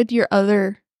how did your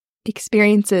other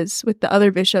experiences with the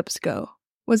other bishops go?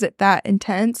 Was it that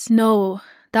intense? No,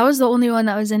 that was the only one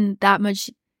that was in that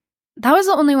much That was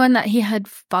the only one that he had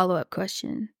follow-up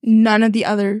question. None of the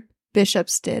other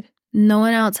bishops did. No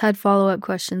one else had follow-up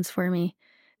questions for me.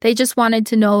 They just wanted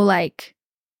to know, like,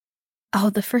 oh,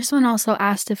 the first one also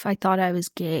asked if I thought I was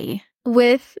gay.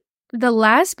 With the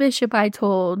last bishop I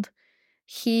told,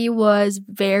 he was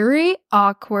very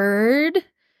awkward.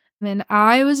 And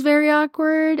I was very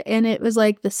awkward. And it was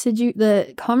like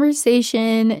the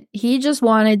conversation, he just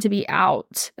wanted to be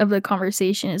out of the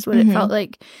conversation is what it felt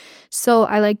like. So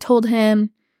I like told him,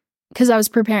 because I was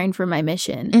preparing for my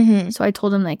mission. So I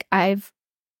told him, like, I've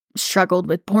struggled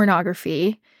with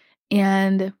pornography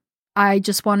and I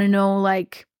just want to know,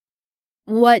 like,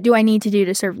 what do I need to do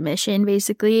to serve mission,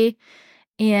 basically?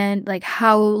 And, like,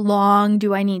 how long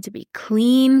do I need to be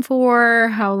clean for?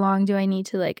 How long do I need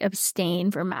to, like,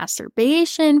 abstain from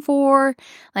masturbation for?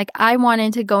 Like, I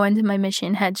wanted to go into my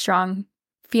mission headstrong,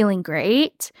 feeling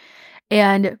great.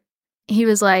 And he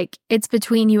was like, it's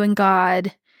between you and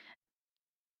God.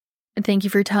 Thank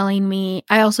you for telling me.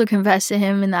 I also confessed to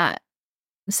him in that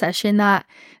session that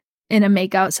in a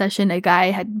makeout session, a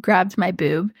guy had grabbed my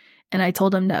boob and I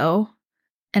told him no.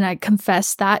 And I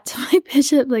confessed that to my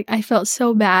bishop. Like, I felt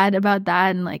so bad about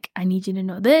that. And, like, I need you to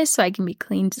know this so I can be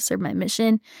clean to serve my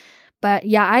mission. But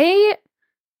yeah, I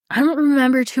don't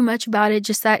remember too much about it,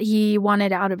 just that he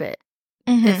wanted out of it.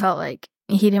 It felt like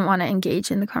he didn't want to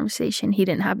engage in the conversation. He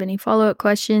didn't have any follow-up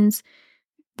questions.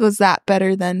 Was that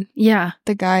better than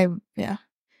the guy? Yeah.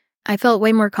 I felt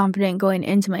way more confident going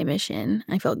into my mission.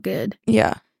 I felt good.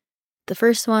 Yeah. The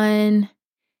first one,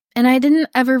 and I didn't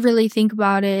ever really think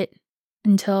about it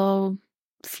until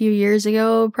a few years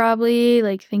ago, probably,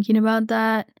 like, thinking about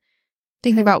that.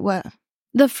 Thinking about what?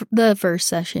 The first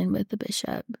session with the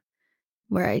bishop,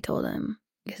 where I told him,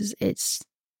 because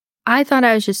I thought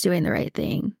I was just doing the right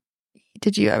thing.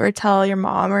 Did you ever tell your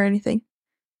mom or anything?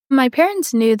 My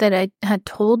parents knew that I had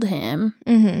told him,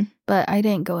 but I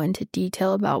didn't go into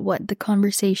detail about what the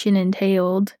conversation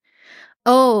entailed.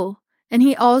 Oh, and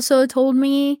he also told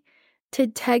me to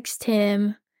text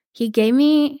him. He gave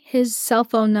me his cell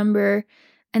phone number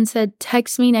and said,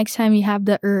 text me next time you have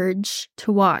the urge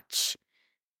to watch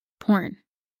porn.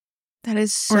 That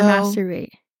is so... Or masturbate.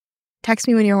 Text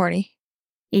me when you're horny.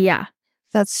 Yeah.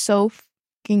 That's so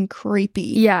fucking creepy.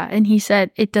 Yeah, and he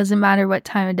said, it doesn't matter what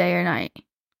time of day or night.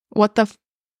 What the...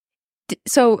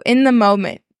 So, in the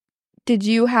moment, did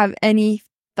you have any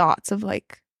thoughts of,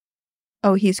 like,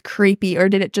 oh, he's creepy, or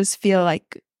did it just feel,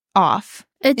 like, off?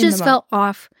 It just felt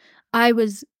off.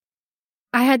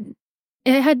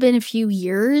 It had been a few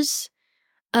years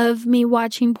of me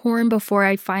watching porn before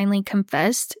I finally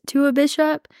confessed to a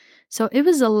bishop. So it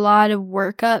was a lot of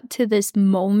work up to this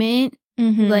moment.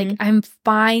 Like, I'm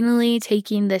finally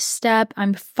taking this step.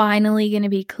 I'm finally going to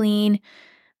be clean.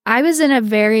 I was in a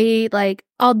very, like,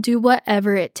 I'll do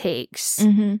whatever it takes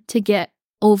to get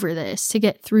over this, to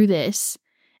get through this,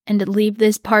 and to leave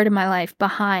this part of my life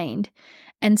behind.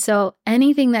 And so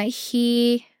anything that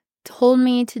he told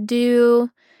me to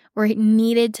do or he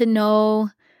needed to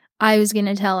know, I was going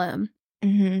to tell him.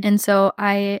 And so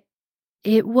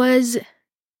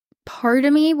part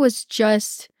of me was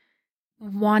just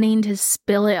wanting to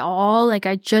spill it all. Like,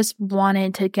 I just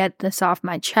wanted to get this off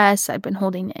my chest. I've been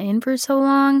holding it in for so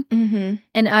long.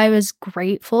 And I was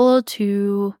grateful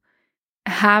to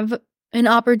have an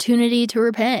opportunity to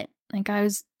repent. Like, I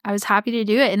was happy to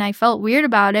do it, and I felt weird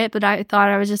about it, but I thought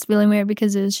I was just feeling weird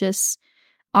because it was just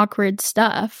awkward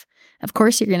stuff. Of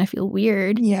course you're going to feel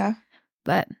weird. Yeah.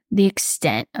 But the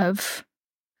extent of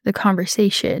the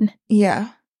conversation,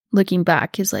 looking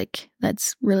back, is like,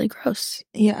 that's really gross.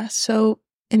 Yeah, so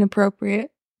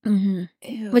inappropriate.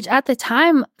 Which at the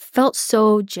time felt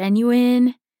so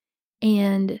genuine,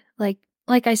 and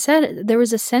like I said, there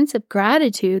was a sense of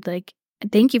gratitude, like,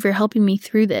 thank you for helping me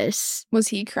through this. Was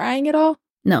he crying at all?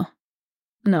 No,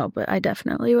 but I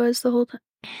definitely was the whole time.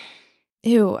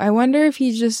 Ew, I wonder if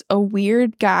he's just a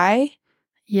weird guy.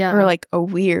 Yeah. Or, like, a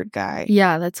weird guy.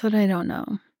 Yeah, that's what I don't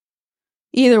know.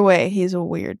 Either way, he's a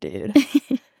weird dude.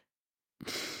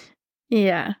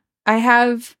 Yeah. I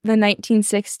have the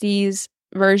 1960s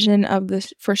version of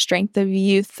this For Strength of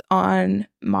Youth on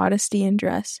modesty and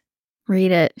dress.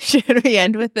 Read it. Should we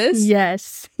end with this?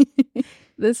 Yes.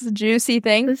 This is juicy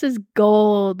thing. This is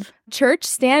gold. Church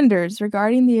standards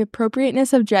regarding the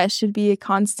appropriateness of dress should be a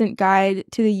constant guide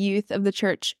to the youth of the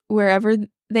church wherever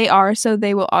they are, so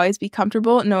they will always be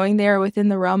comfortable knowing they are within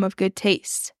the realm of good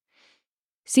taste.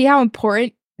 See how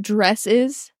important dress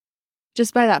is?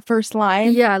 Just by that first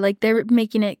line? Yeah, like, they're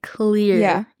making it clear.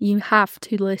 Yeah. You have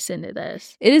to listen to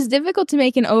this. It is difficult to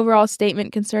make an overall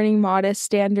statement concerning modest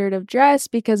standard of dress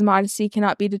because modesty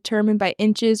cannot be determined by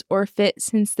inches or fit,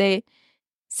 since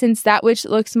since that which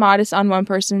looks modest on one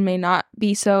person may not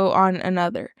be so on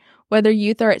another. Whether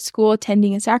youth are at school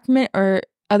attending a sacrament or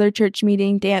other church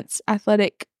meeting, dance,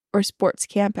 athletic, or sports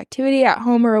camp activity, at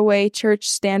home or away, church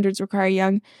standards require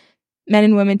young men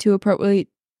and women to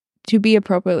be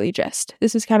appropriately dressed.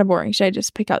 This is kind of boring. Should I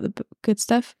just pick out the good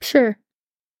stuff? Sure.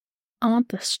 I want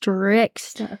the strict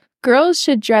stuff. Girls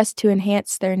should dress to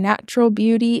enhance their natural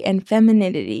beauty and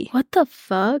femininity. What the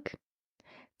fuck?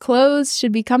 Clothes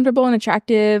should be comfortable and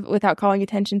attractive without calling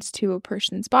attention to a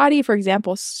person's body. For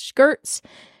example, skirts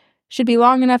should be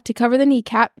long enough to cover the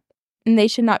kneecap, and they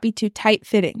should not be too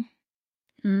tight-fitting.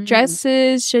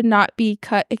 Dresses should not be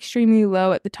cut extremely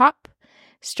low at the top.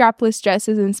 Strapless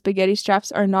dresses and spaghetti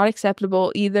straps are not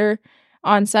acceptable either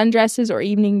on sundresses or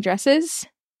evening dresses.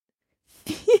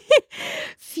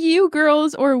 Few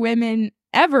girls or women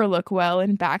ever look well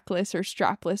in backless or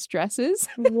strapless dresses.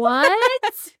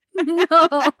 What?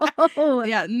 No.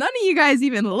 Yeah, none of you guys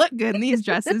even look good in these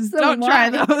dresses. Don't try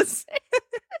those.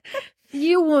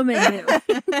 Few women do.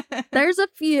 There's a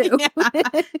few. Yeah.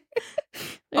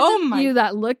 There's a few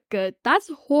that look good. That's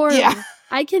horrible. Yeah.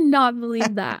 I cannot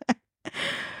believe that.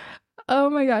 Oh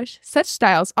my gosh. Such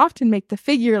styles often make the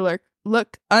figure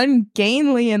look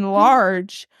ungainly and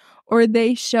large, or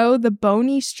they show the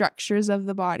bony structures of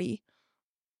the body.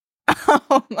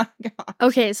 Oh my god.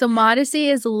 Okay, so modesty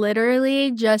is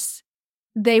literally just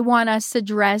they want us to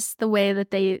dress the way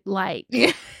that they like.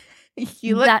 Yeah.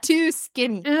 You look too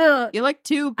skinny. Ugh. You look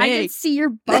too big. I can see your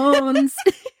bones.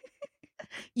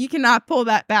 You cannot pull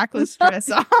that backless dress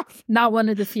off. Not one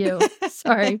of the few.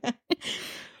 Sorry.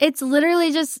 It's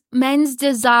literally just men's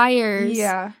desires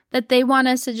that they want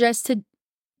us to dress to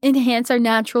enhance our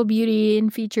natural beauty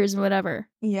and features and whatever.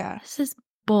 Yeah. This is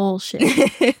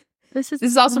bullshit. This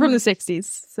is also from the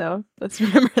 60s, so let's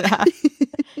remember that.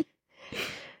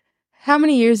 How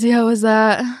many years ago was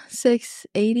that?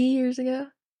 80 years ago?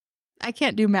 I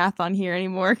can't do math on here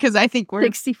anymore because I think we're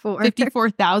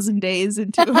 54,000 days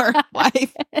into our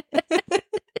life.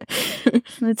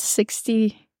 That's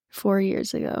 64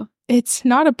 years ago. It's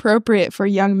not appropriate for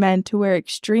young men to wear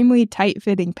extremely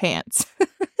tight-fitting pants.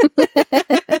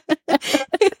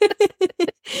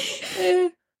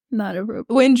 Not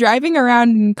appropriate. When driving around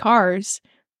in cars,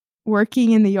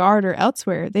 working in the yard or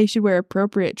elsewhere, they should wear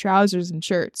appropriate trousers and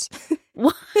shirts.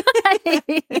 What?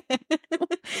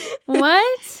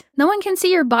 What? No one can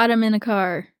see your bottom in a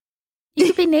car. You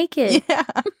could be naked. Yeah.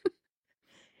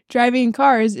 Driving in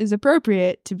cars is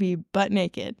appropriate to be butt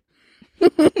naked.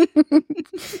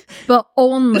 But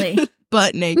only.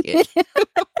 Butt naked.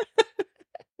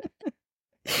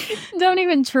 Don't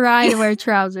even try to wear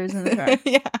trousers in the car.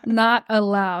 Yeah. Not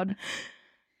allowed.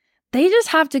 They just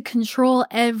have to control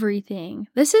everything.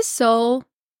 This is so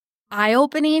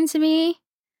eye-opening to me.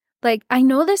 Like, I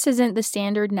know this isn't the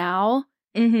standard now,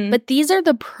 but these are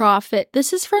the prophet.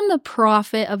 This is from the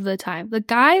prophet of the time. The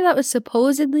guy that was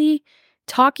supposedly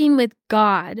talking with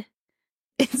God.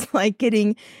 It's like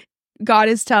God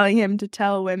is telling him to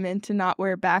tell women to not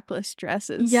wear backless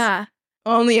dresses. Yeah.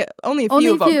 Only a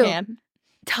few of them can.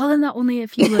 Tell them that only a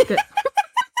few look good.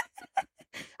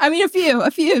 I mean, a few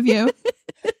of you.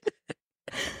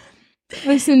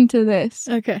 Listen to this.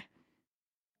 Okay.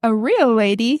 A real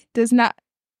lady does not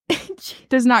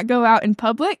go out in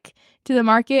public, to the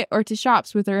market, or to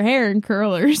shops with her hair in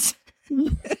curlers.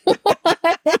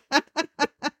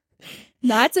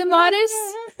 That's immodest?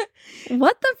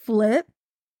 What the flip?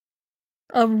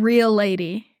 A real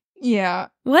lady. Yeah.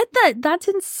 What the? That's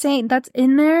insane. That's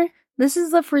in there? This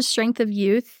is the For Strength of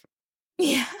Youth?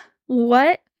 Yeah.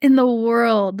 What in the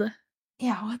world?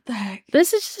 Yeah, what the heck?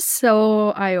 This is just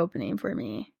so eye-opening for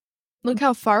me. Look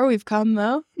how far we've come,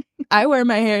 though. I wear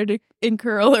my hair in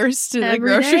curlers to the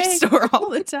grocery store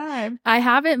all the time. I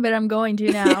haven't, but I'm going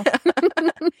to now.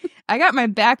 I got my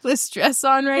backless dress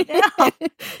on right now.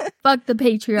 Fuck the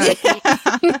patriarchy.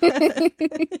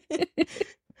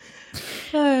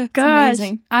 Yeah. Gosh,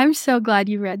 amazing. I'm so glad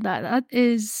you read that.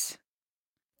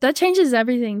 That changes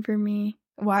everything for me.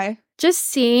 Why? Just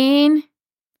seeing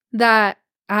that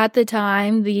at the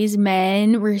time, these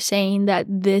men were saying that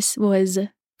this was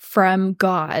from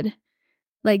God.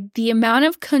 Like, the amount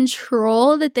of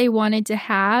control that they wanted to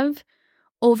have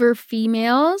over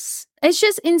females, it's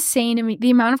just insane to me, the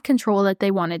amount of control that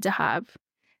they wanted to have.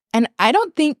 And I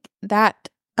don't think that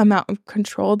amount of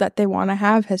control that they want to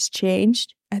have has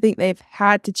changed. I think they've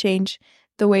had to change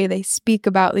the way they speak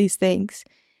about these things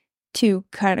to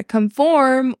kind of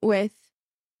conform with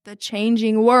the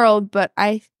changing world. But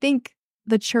I think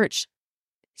the church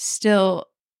still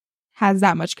has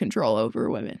that much control over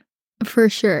women. For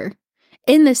sure.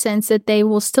 In the sense that they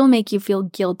will still make you feel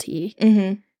guilty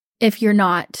if you're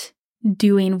not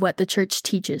doing what the church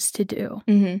teaches to do.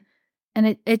 Mm-hmm.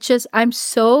 And it's just, I'm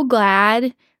so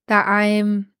glad that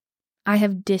I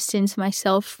have distanced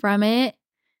myself from it,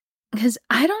 because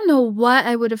I don't know what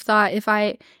I would have thought if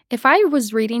I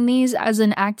was reading these as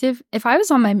an active, if I was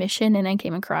on my mission and I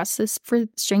came across this for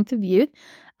Strength of Youth,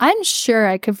 I'm sure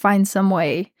I could find some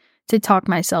way to talk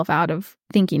myself out of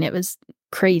thinking it was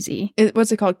crazy.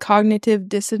 What's it called? Cognitive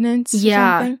dissonance?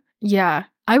 Yeah. Or something? Yeah.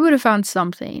 I would have found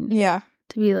something Yeah.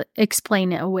 to be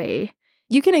explain it away.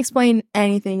 You can explain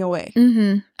anything away.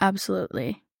 Mm-hmm.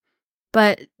 Absolutely.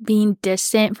 But being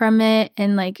distant from it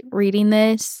and like reading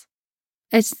this,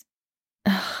 it's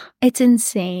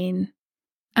insane.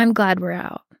 I'm glad we're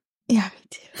out. Yeah, me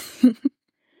too.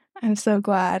 I'm so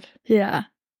glad. Yeah.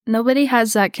 Nobody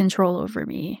has that control over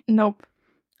me. Nope.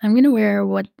 I'm going to wear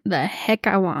what the heck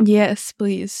I want. Yes,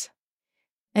 please.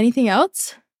 Anything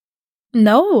else?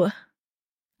 No.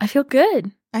 I feel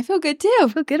good. I feel good I too.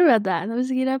 feel good about that. That was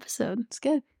a good episode. It's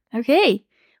good. Okay.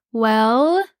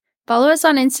 Well, follow us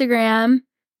on Instagram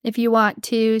if you want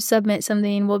to submit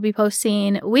something. We'll be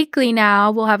posting weekly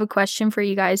now. We'll have a question for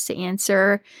you guys to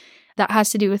answer that has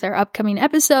to do with our upcoming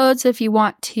episodes. If you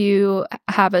want to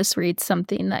have us read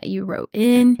something that you wrote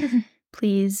in,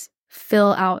 please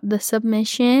fill out the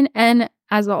submission. And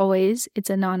as always, it's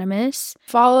anonymous.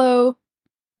 Follow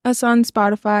us on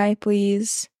Spotify,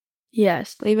 please.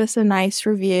 Yes. Leave us a nice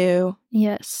review.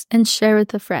 Yes. And share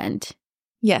with a friend.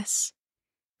 Yes.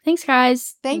 Thanks,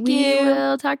 guys. Thank We you.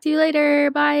 will talk to you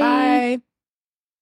later. Bye. Bye.